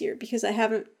base here because I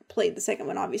haven't played the second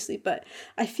one, obviously, but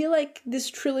I feel like this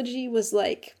trilogy was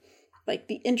like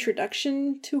the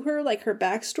introduction to her, like her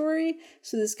backstory.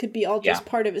 So this could be all just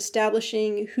part of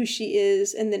establishing who she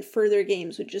is, and then further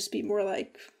games would just be more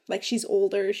like she's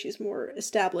older, she's more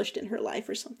established in her life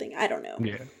or something. I don't know.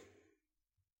 Yeah.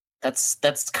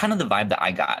 That's kind of the vibe that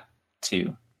I got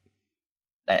too.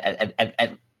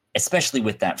 Especially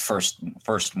with that first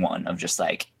one of just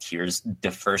like, here's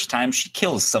the first time she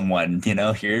kills someone,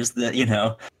 here's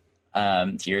the,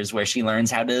 here's where she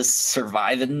learns how to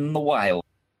survive in the wild.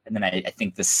 And then I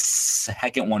think the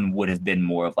second one would have been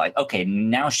more of like, okay,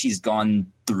 now she's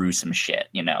gone through some shit,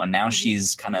 and now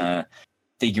she's kind of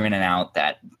figuring it out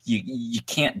that you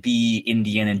can't be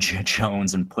Indiana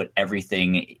Jones and put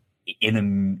everything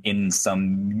in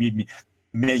some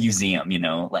museum,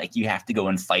 like you have to go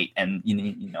and fight, and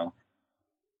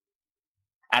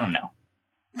I don't know,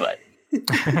 but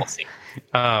we'll see.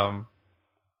 Yeah,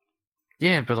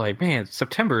 but like, man,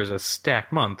 September is a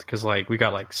stacked month because like we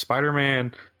got like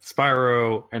Spider-Man,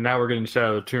 Spyro, and now we're getting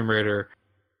Shadow of the Tomb Raider,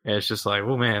 and it's just like,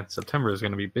 oh man, September is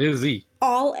going to be busy.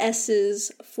 All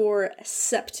S's for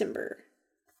September.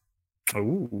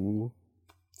 Ooh.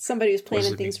 Somebody was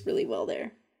planning things really well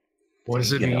there. What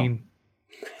does it mean?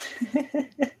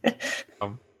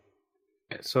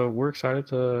 So we're excited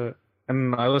to,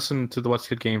 and I listened to the What's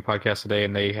Good Game podcast today,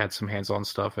 and they had some hands-on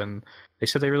stuff, and they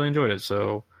said they really enjoyed it.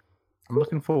 So I'm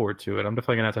looking forward to it. I'm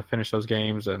definitely gonna have to finish those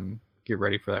games and get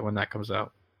ready for that when that comes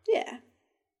out. Yeah.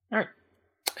 All right.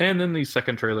 And then the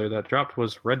second trailer that dropped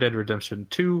was Red Dead Redemption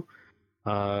 2.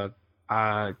 I'll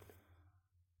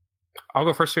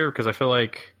go first here because I feel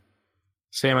like,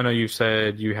 Sam, I know you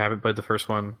said you haven't played the first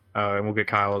one, and we'll get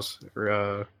Kyle's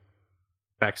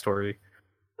backstory.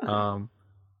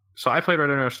 So I played Red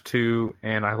Dead Redemption 2,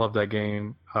 and I love that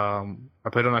game. I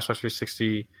played on Xbox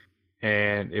 360,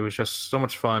 and it was just so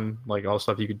much fun, like all the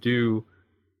stuff you could do.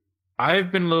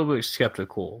 I've been a little bit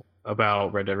skeptical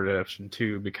about Red Dead Redemption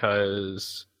 2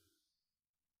 because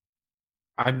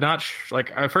I'm not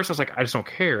like, at first I was like, I just don't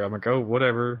care. I'm like, oh,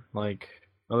 whatever, like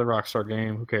another Rockstar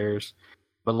game, who cares?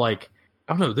 But like,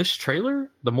 I don't know, this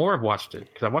trailer, the more I've watched it,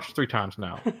 because I've watched it 3 times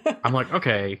now, I'm like,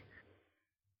 okay,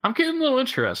 I'm getting a little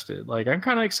interested. Like, I'm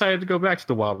kind of excited to go back to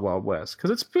the Wild Wild West, because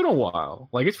it's been a while.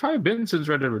 Like, it's probably been since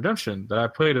Red Dead Redemption that I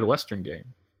played a Western game.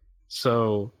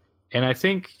 So, and I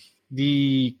think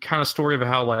the kind of story of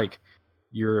how, like,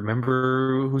 you're a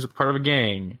member who's a part of a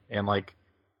gang, and, like,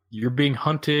 you're being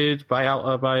hunted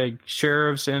by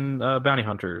sheriffs and bounty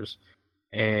hunters,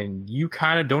 and you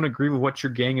kind of don't agree with what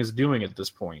your gang is doing at this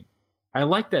point. I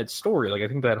like that story. Like, I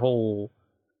think that whole,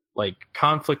 like,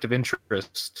 conflict of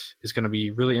interest is going to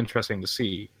be really interesting to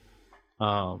see.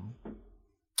 That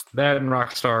and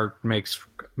Rockstar makes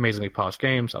amazingly polished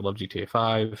games. I love GTA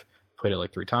 5. Played it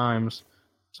like 3 times.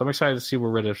 So I'm excited to see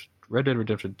where Red Dead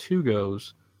Redemption 2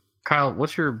 goes. Kyle,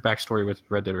 what's your backstory with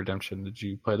Red Dead Redemption? Did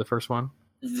you play the first one?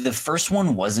 The first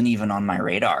one wasn't even on my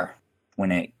radar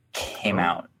when it came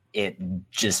out. It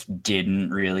just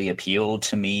didn't really appeal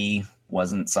to me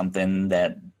wasn't something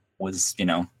that was,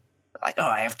 like, oh,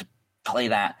 I have to play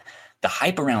that. The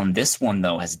hype around this one,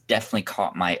 though, has definitely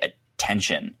caught my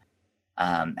attention.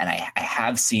 And I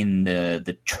have seen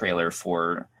the trailer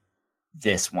for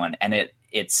this one, and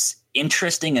it's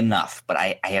interesting enough, but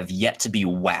I have yet to be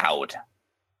wowed.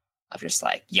 I'm just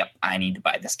like, yep, I need to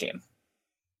buy this game.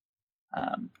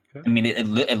 I mean,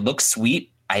 it looks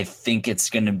sweet. I think it's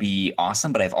going to be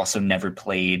awesome, but I've also never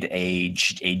played a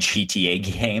GTA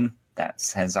game.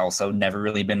 That has also never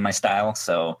really been my style.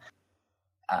 So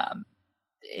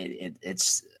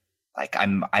it's like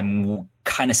I'm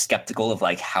kind of skeptical of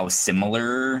like how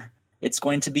similar it's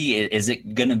going to be. Is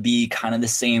it going to be kind of the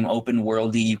same open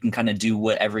worldy? You can kind of do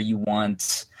whatever you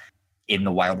want in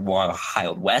the Wild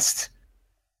West,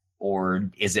 or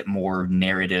is it more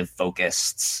narrative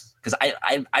focused? Because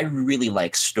I really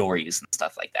like stories and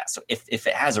stuff like that. So if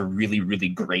it has a really, really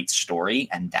great story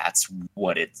and that's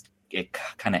what it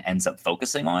kind of ends up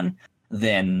focusing on,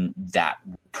 then that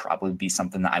will probably be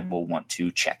something that I will want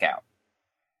to check out.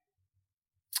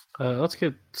 Let's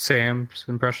get Sam's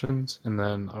impressions, and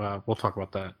then we'll talk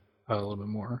about that a little bit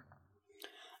more.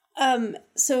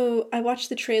 So I watched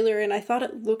the trailer and I thought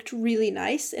it looked really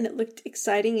nice and it looked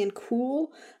exciting and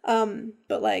cool.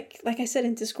 But like I said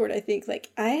in Discord, I think like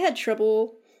I had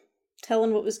trouble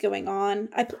telling what was going on.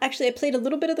 I played a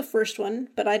little bit of the first one,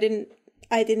 but I didn't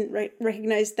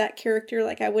recognize that character.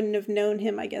 Like I wouldn't have known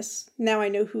him. I guess now I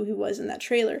know who he was in that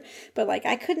trailer, but like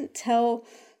I couldn't tell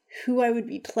who I would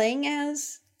be playing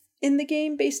as in the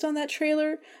game based on that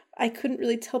trailer. I couldn't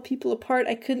really tell people apart.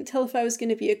 I couldn't tell if I was going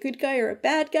to be a good guy or a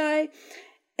bad guy.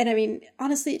 And I mean,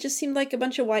 honestly, it just seemed like a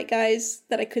bunch of white guys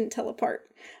that I couldn't tell apart.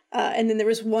 And then there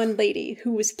was one lady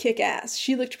who was kick-ass.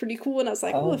 She looked pretty cool, and I was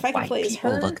like, oh, if I could play as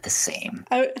her. People look the same.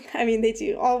 I mean, they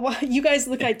do. You guys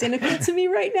look identical to me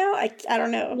right now. I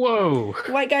don't know. Whoa.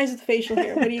 White guys with facial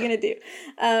hair. What are you going to do?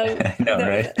 No,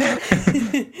 right?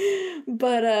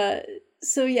 But,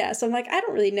 so yeah, so I'm like, I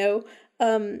don't really know.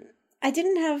 I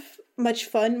didn't have much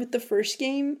fun with the first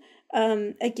game.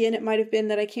 Again, it might have been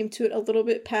that I came to it a little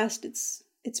bit past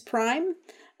its prime.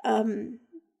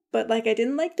 But like I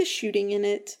didn't like the shooting in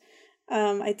it.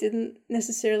 I didn't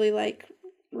necessarily like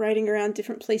riding around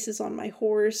different places on my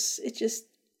horse. It just,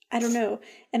 I don't know.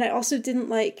 And I also didn't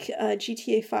like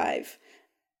GTA 5,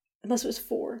 unless it was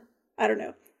 4. I don't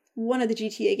know. One of the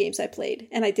GTA games I played,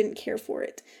 and I didn't care for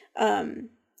it.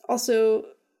 Also,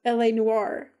 LA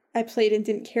Noire, I played and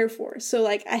didn't care for. So,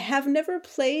 like, I have never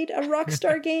played a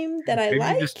Rockstar game that I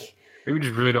like. Maybe you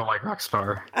just really don't like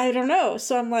Rockstar. I don't know.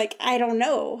 So I'm like, I don't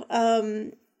know.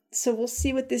 So we'll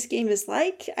see what this game is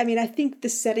like. I mean, I think the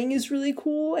setting is really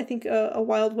cool. I think a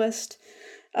Wild West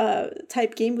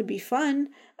type game would be fun.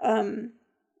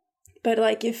 But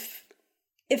like, if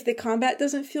the combat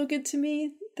doesn't feel good to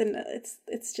me, then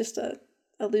it's just a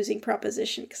losing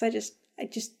proposition, because I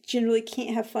just generally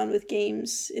can't have fun with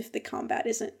games if the combat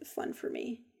isn't fun for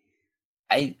me.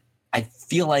 I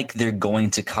feel like they're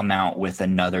going to come out with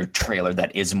another trailer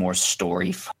that is more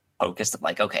story focused.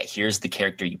 Like, okay, here's the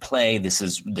character you play. This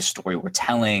is the story we're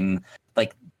telling.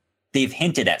 Like, they've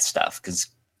hinted at stuff, because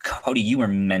Cody, you were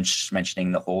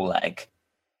mentioning the whole, like,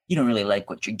 you don't really like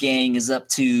what your gang is up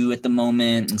to at the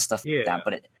moment and stuff like that.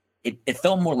 But it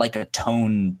felt more like a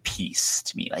tone piece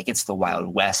to me. Like, it's the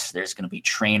Wild West. There's going to be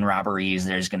train robberies.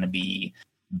 There's going to be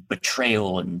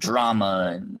betrayal and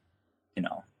drama and, you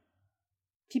know,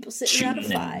 people sitting around a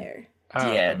fire.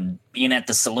 And being at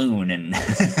the saloon and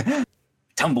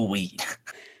tumbleweed.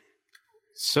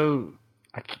 So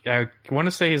I want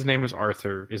to say his name is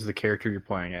Arthur, is the character you're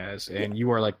playing as, and you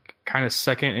are like kind of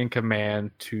second in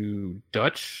command to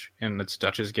Dutch, and it's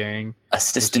Dutch's gang.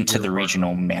 Assistant to the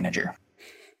regional manager.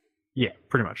 Yeah,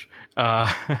 pretty much.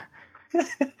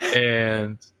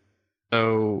 And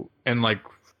so, and like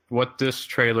what this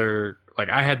trailer, like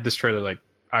I had this trailer, like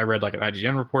I read like an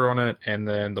IGN report on it, and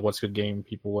then the What's Good Game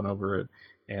people went over it.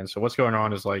 And so what's going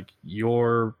on is like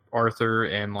you're Arthur,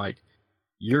 and like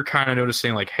you're kind of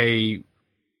noticing like, hey,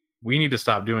 we need to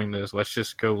stop doing this. Let's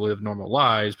just go live normal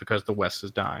lives because the West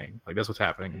is dying. Like that's what's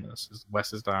happening in this. Is the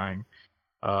West is dying,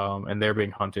 and they're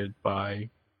being hunted by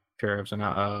sheriffs and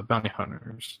bounty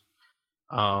hunters.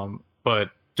 But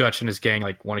Dutch and his gang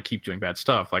like want to keep doing bad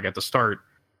stuff. Like at the start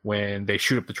when they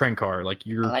shoot up the train car, like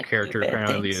your character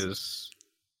apparently is.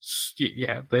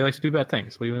 Yeah, they like to do bad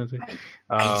things. What do you want to do?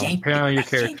 Apparently, your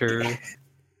character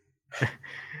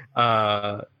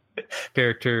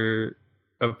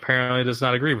apparently does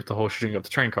not agree with the whole shooting up the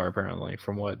train car. Apparently,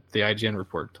 from what the IGN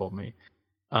report told me.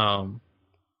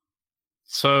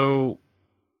 So,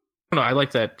 I like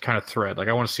that kind of thread. Like,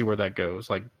 I want to see where that goes.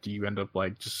 Like, do you end up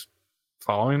like just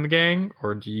following the gang,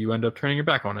 or do you end up turning your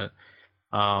back on it?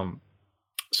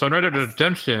 So in Red Dead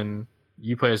Redemption,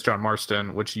 you play as John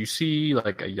Marston, which you see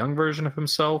like a young version of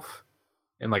himself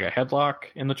in like a headlock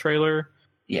in the trailer.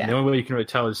 Yeah. And the only way you can really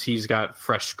tell is he's got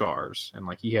fresh scars, and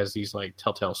like he has these like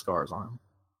telltale scars on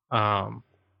him.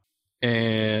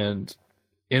 And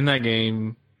in that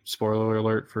game, spoiler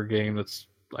alert for a game that's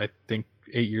I think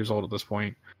 8 years old at this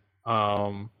point,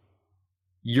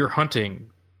 you're hunting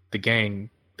the gang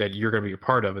that you're going to be a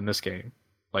part of in this game.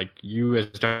 Like you as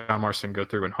John Marston go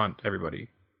through and hunt everybody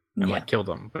and like kill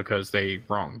them because they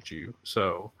wronged you.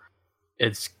 So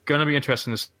it's going to be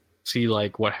interesting to see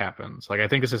like what happens. Like I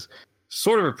think this is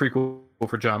sort of a prequel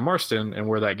for John Marston and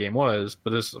where that game was,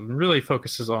 but this really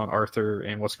focuses on Arthur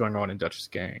and what's going on in Dutch's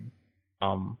gang.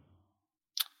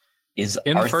 Is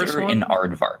Arthur in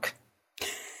Aardvark?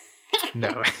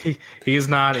 No, he's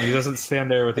not. He doesn't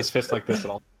stand there with his fist like this at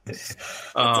all. It's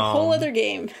a whole other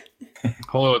game.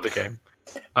 Whole other game.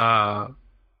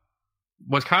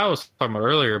 What Kyle was talking about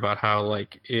earlier about how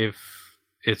like if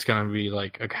it's gonna be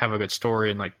like have a good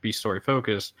story and like be story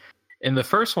focused. In the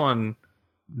first one,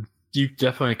 you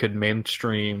definitely could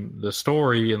mainstream the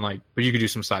story and like, but you could do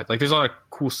some side. Like there's a lot of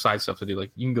cool side stuff to do. Like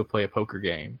you can go play a poker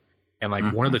game, and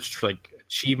like one of the like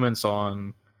achievements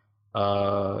on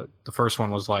the first one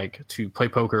was like to play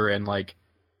poker and like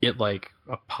get like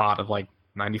a pot of like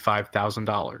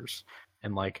 $95,000,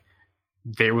 and like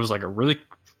there was like a really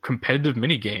competitive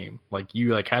mini game. Like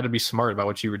you like had to be smart about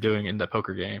what you were doing in that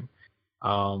poker game.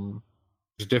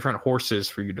 There's different horses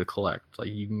for you to collect. Like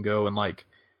you can go and like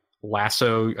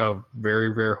lasso a very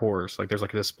rare horse. Like there's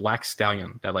like this black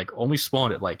stallion that like only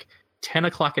spawned at like 10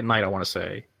 o'clock at night, I want to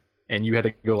say, and you had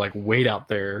to go like wait out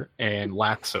there and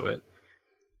lasso it.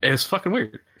 It's fucking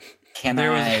weird. Can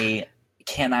I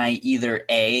either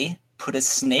A, put a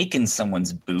snake in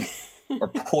someone's boot, or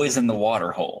poison the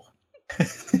water hole?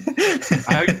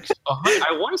 I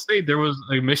want to say there was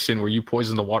a mission where you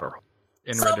poisoned the water hole.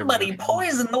 Somebody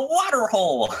poison the water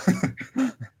hole.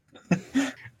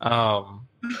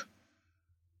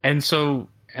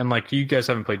 And like you guys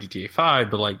haven't played GTA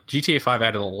 5, but like GTA 5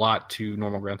 added a lot to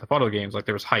normal Grand Theft Auto games. Like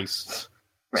there was heists.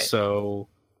 Right. So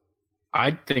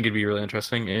I think it'd be really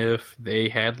interesting if they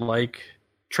had like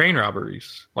train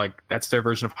robberies. Like that's their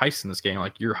version of heists in this game.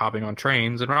 Like you're hopping on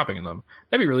trains and robbing them.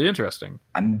 That'd be really interesting.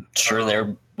 I'm sure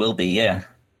there will be, yeah.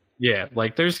 Yeah,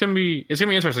 like it's gonna be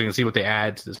interesting to see what they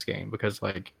add to this game, because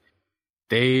like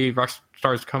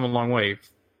Rockstar's come a long way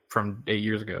from 8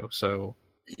 years ago. So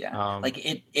yeah, like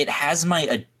it has my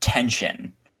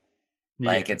attention.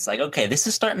 Like it's like, okay, this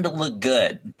is starting to look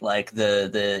good. Like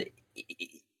the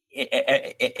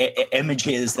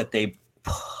images that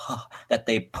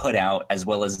they put out, as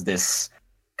well as this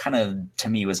kind of, to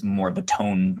me, was more of a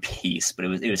tone piece, but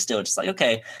it was still just like,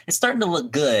 okay, it's starting to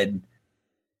look good.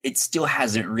 It still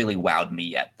hasn't really wowed me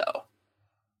yet, though.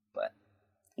 But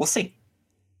we'll see.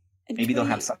 Maybe they'll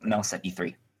have something else at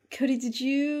E3. Cody, did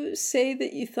you say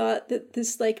that you thought that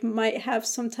this like might have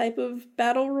some type of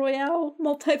battle royale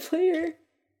multiplayer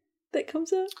that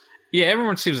comes out? Yeah,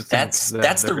 everyone seems to think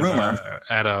that's the rumor.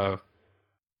 At a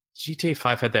GTA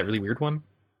 5 had that really weird one.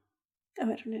 Oh,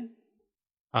 I don't know.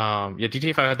 Yeah,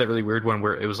 GTA 5 had that really weird one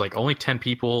where it was like only 10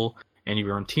 people, and you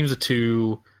were on teams of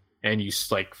 2. And you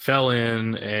like fell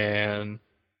in, and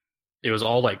it was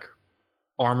all like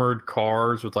armored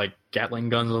cars with like Gatling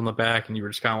guns on the back, and you were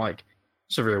just kind of like,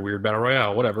 it's a very weird battle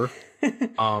royale, whatever.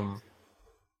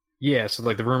 Yeah, so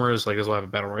like the rumor is like this will have a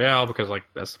battle royale because like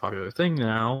that's the popular thing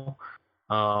now.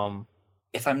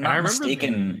 If I'm not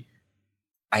mistaken,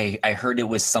 I heard it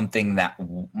was something that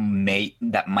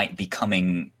might be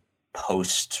coming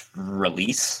post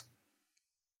release.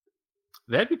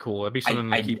 That'd be cool. That'd be something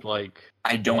to keep like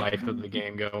life of the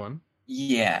game going.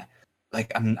 Yeah,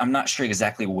 like I'm not sure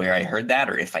exactly where I heard that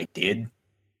or if I did,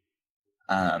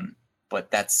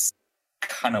 but that's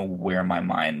kind of where my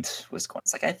mind was going.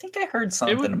 It's like I think I heard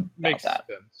something about that.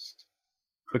 Sense.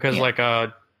 Because like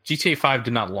GTA 5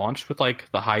 did not launch with like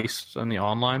the heists and the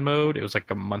online mode. It was like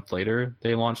a month later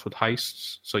they launched with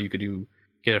heists, so you could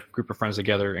get a group of friends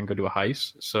together and go do a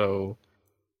heist. So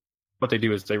what they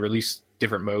do is they release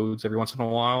different modes every once in a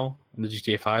while in the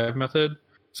GTA 5 method.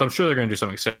 So I'm sure they're going to do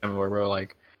something similar where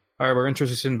like, all right, we're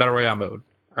interested in Battle Royale mode.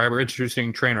 All right, we're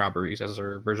introducing train robberies as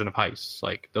our version of heists.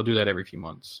 Like they'll do that every few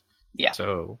months. Yeah.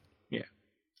 So yeah,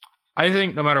 I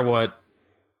think no matter what,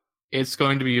 it's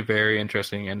going to be a very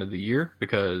interesting end of the year,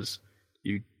 because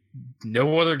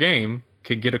no other game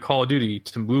could get a Call of Duty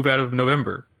to move out of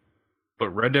November, but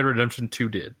Red Dead Redemption 2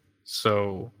 did.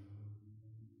 So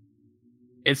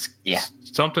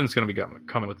something's going to be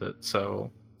coming with it. So,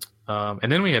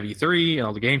 and then we have E3 and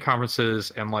all the game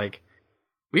conferences, and like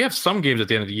we have some games at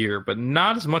the end of the year, but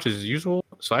not as much as usual.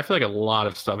 So I feel like a lot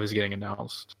of stuff is getting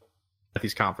announced at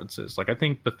these conferences. Like I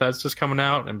think Bethesda's coming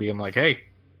out and being like, "Hey,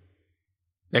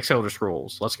 next Elder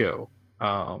Scrolls, let's go."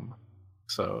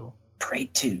 So Prey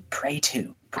 2.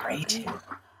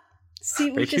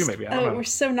 See, Prey 2 maybe. I don't know. we're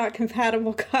so not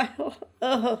compatible, Kyle.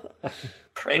 Oh,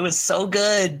 Prey was so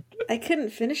good. I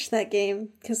couldn't finish that game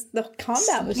because the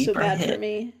combat was so Sleeper bad for hit.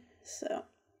 me. So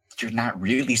You're not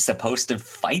really supposed to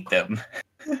fight them.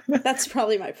 that's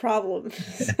probably my problem.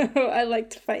 So I like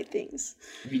to fight things.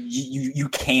 You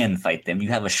can fight them. You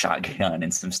have a shotgun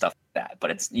and some stuff like that, but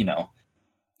it's,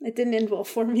 It didn't end well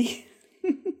for me.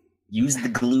 use the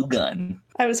glue gun.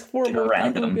 I was horrible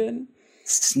around at them. gun.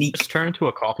 Sneak. just turn into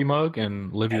a coffee mug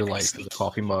and live your Okay, life as sneak. a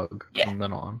coffee mug Yeah. from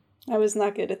then on. I was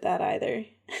not good at that either.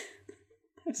 I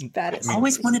was bad at I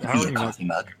always wanted to How be are a you not coffee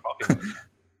mug. a coffee mug?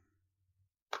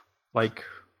 Like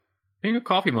being a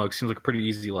coffee mug seems like a pretty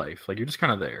easy life. Like you're just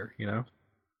kind of there, you know?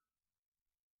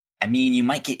 I mean, you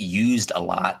might get used a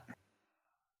lot.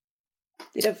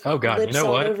 You'd have Oh, God, you lips know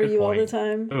all what? over Good you all the point.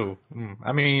 time. Oh,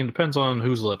 I mean, depends on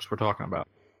whose lips we're talking about.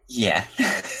 Yeah.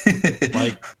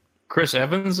 Like Chris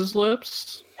Evans'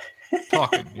 lips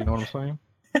talking, you know what I'm saying?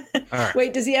 All right.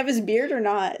 Wait, does he have his beard or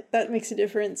not? That makes a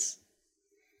difference.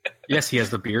 Yes, he has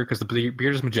the beard because the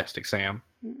beard is majestic, Sam.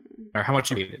 Or how much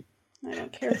you hate it. I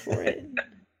don't care for it.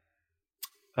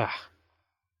 Ah.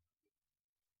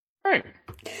 All right.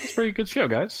 It's a pretty good show,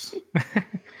 guys.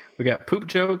 We got poop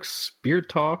jokes, beard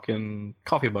talk, and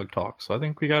coffee mug talk. So I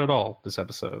think we got it all this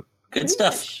episode. Good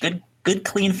stuff. Good,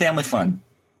 clean family fun.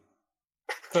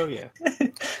 Oh, yeah.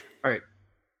 All right.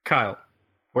 Kyle,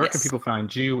 where can Yes. people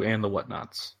find you and the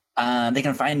whatnots? They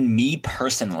can find me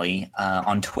personally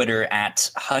on Twitter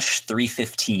at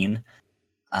Hush315.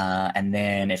 And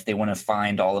then if they want to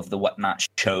find all of the Whatnot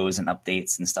shows and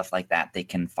updates and stuff like that, they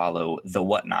can follow the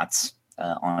Whatnots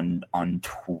on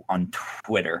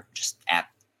Twitter, just at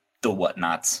the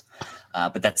Whatnots.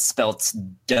 But that's spelled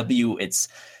it's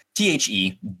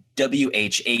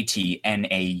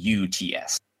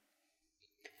THEWHATNAUTS.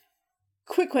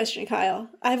 Quick question, Kyle.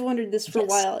 I've wondered this for a Yes.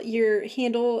 while. Your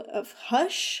handle of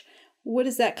Hush, what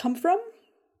does that come from?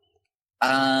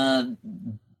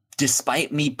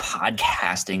 Despite me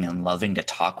podcasting and loving to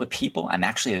talk with people, I'm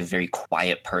actually a very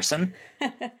quiet person.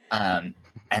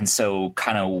 And so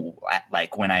kind of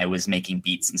like when I was making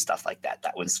beats and stuff like that,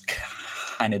 that was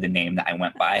kind of the name that I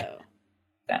went by, Oh.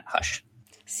 that Hush.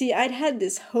 See, I'd had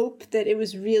this hope that it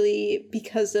was really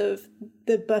because of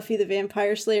the Buffy the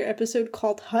Vampire Slayer episode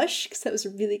called Hush, because that was a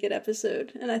really good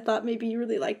episode. And I thought maybe you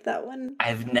really liked that one.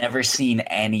 I've never seen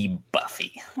any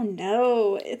Buffy. Oh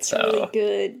no, it's really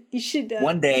good. You should...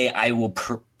 One day I will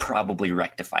probably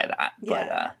rectify that.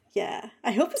 yeah.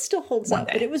 I hope it still holds one up,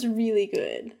 day. but it was really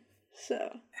good.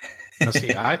 So... Now,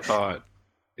 see, I thought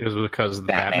it was because of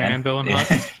the Batman. Batman villain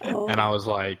Hush, Oh. and I was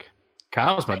like,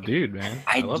 Kyle's my dude, man.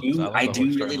 I love do the whole really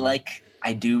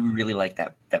storyline. like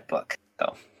that book.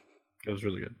 So It was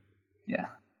really good. yeah.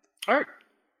 All right.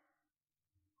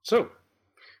 So,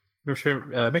 make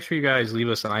sure you guys leave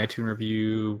us an iTunes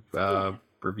review,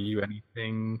 review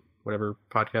anything, whatever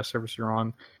podcast service you're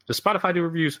on. Does Spotify do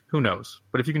reviews? Who knows?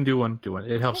 But if you can do one, do it.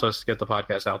 It helps us get the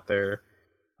podcast out there.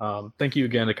 Thank you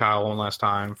again to Kyle one last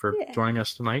time for joining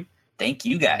us tonight. Thank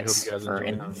you I guys, hope you guys for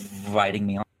enjoyed it. inviting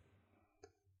me on.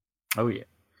 Oh, yeah.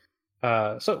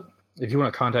 So, if you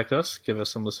want to contact us, give us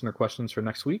some listener questions for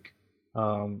next week.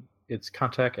 It's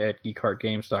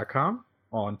contact@geekheartgames.com.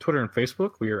 On Twitter and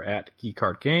Facebook, we are at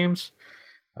geekheartgames.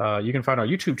 You can find our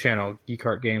YouTube channel,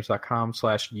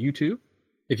 geekheartgames.com/YouTube.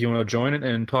 If you want to join it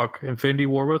and talk Infinity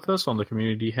War with us on the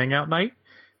community hangout night,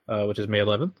 which is May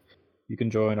 11th, you can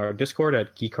join our Discord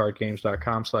at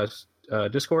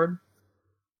geekheartgames.com/Discord.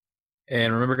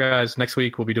 And remember, guys, next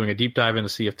week we'll be doing a deep dive into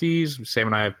Sea of Thieves. Sam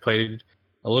and I have played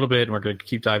a little bit, and we're going to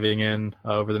keep diving in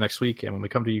over the next week. And when we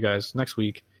come to you guys next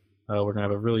week, we're going to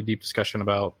have a really deep discussion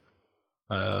about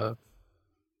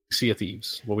Sea of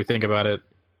Thieves, what we think about it.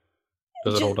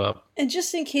 Does it hold up? And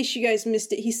just in case you guys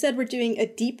missed it, he said we're doing a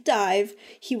deep dive.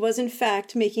 He was, in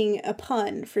fact, making a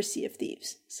pun for Sea of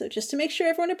Thieves. So just to make sure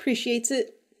everyone appreciates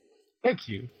it. Thank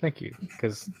you,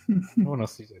 because no one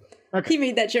else sees it. Okay. He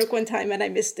made that joke one time and I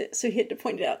missed it, so he had to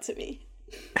point it out to me.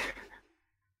 All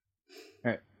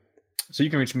right. So you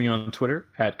can reach me on Twitter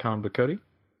at ComicBookCody.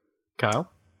 Kyle?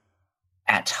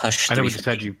 At Hush. I know we just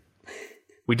had you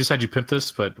pimp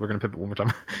this, but we're going to pimp it one more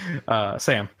time.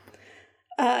 Sam?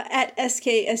 At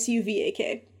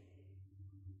SKSUVAK.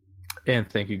 And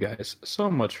thank you guys so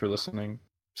much for listening.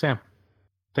 Sam,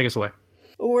 take us away.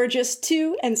 We're just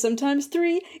two, and sometimes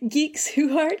three, geeks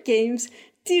who heart games.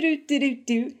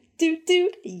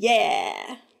 Do-do-do-do-do-do-do.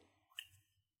 Yeah!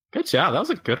 Good job. That was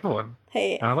a good one.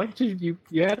 Hey, I like you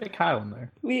added Kyle in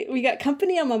there. we got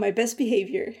company. I'm on my best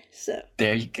behavior. So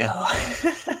There you go.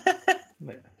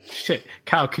 Shit,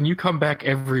 Kyle, can you come back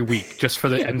every week just for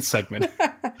the end segment?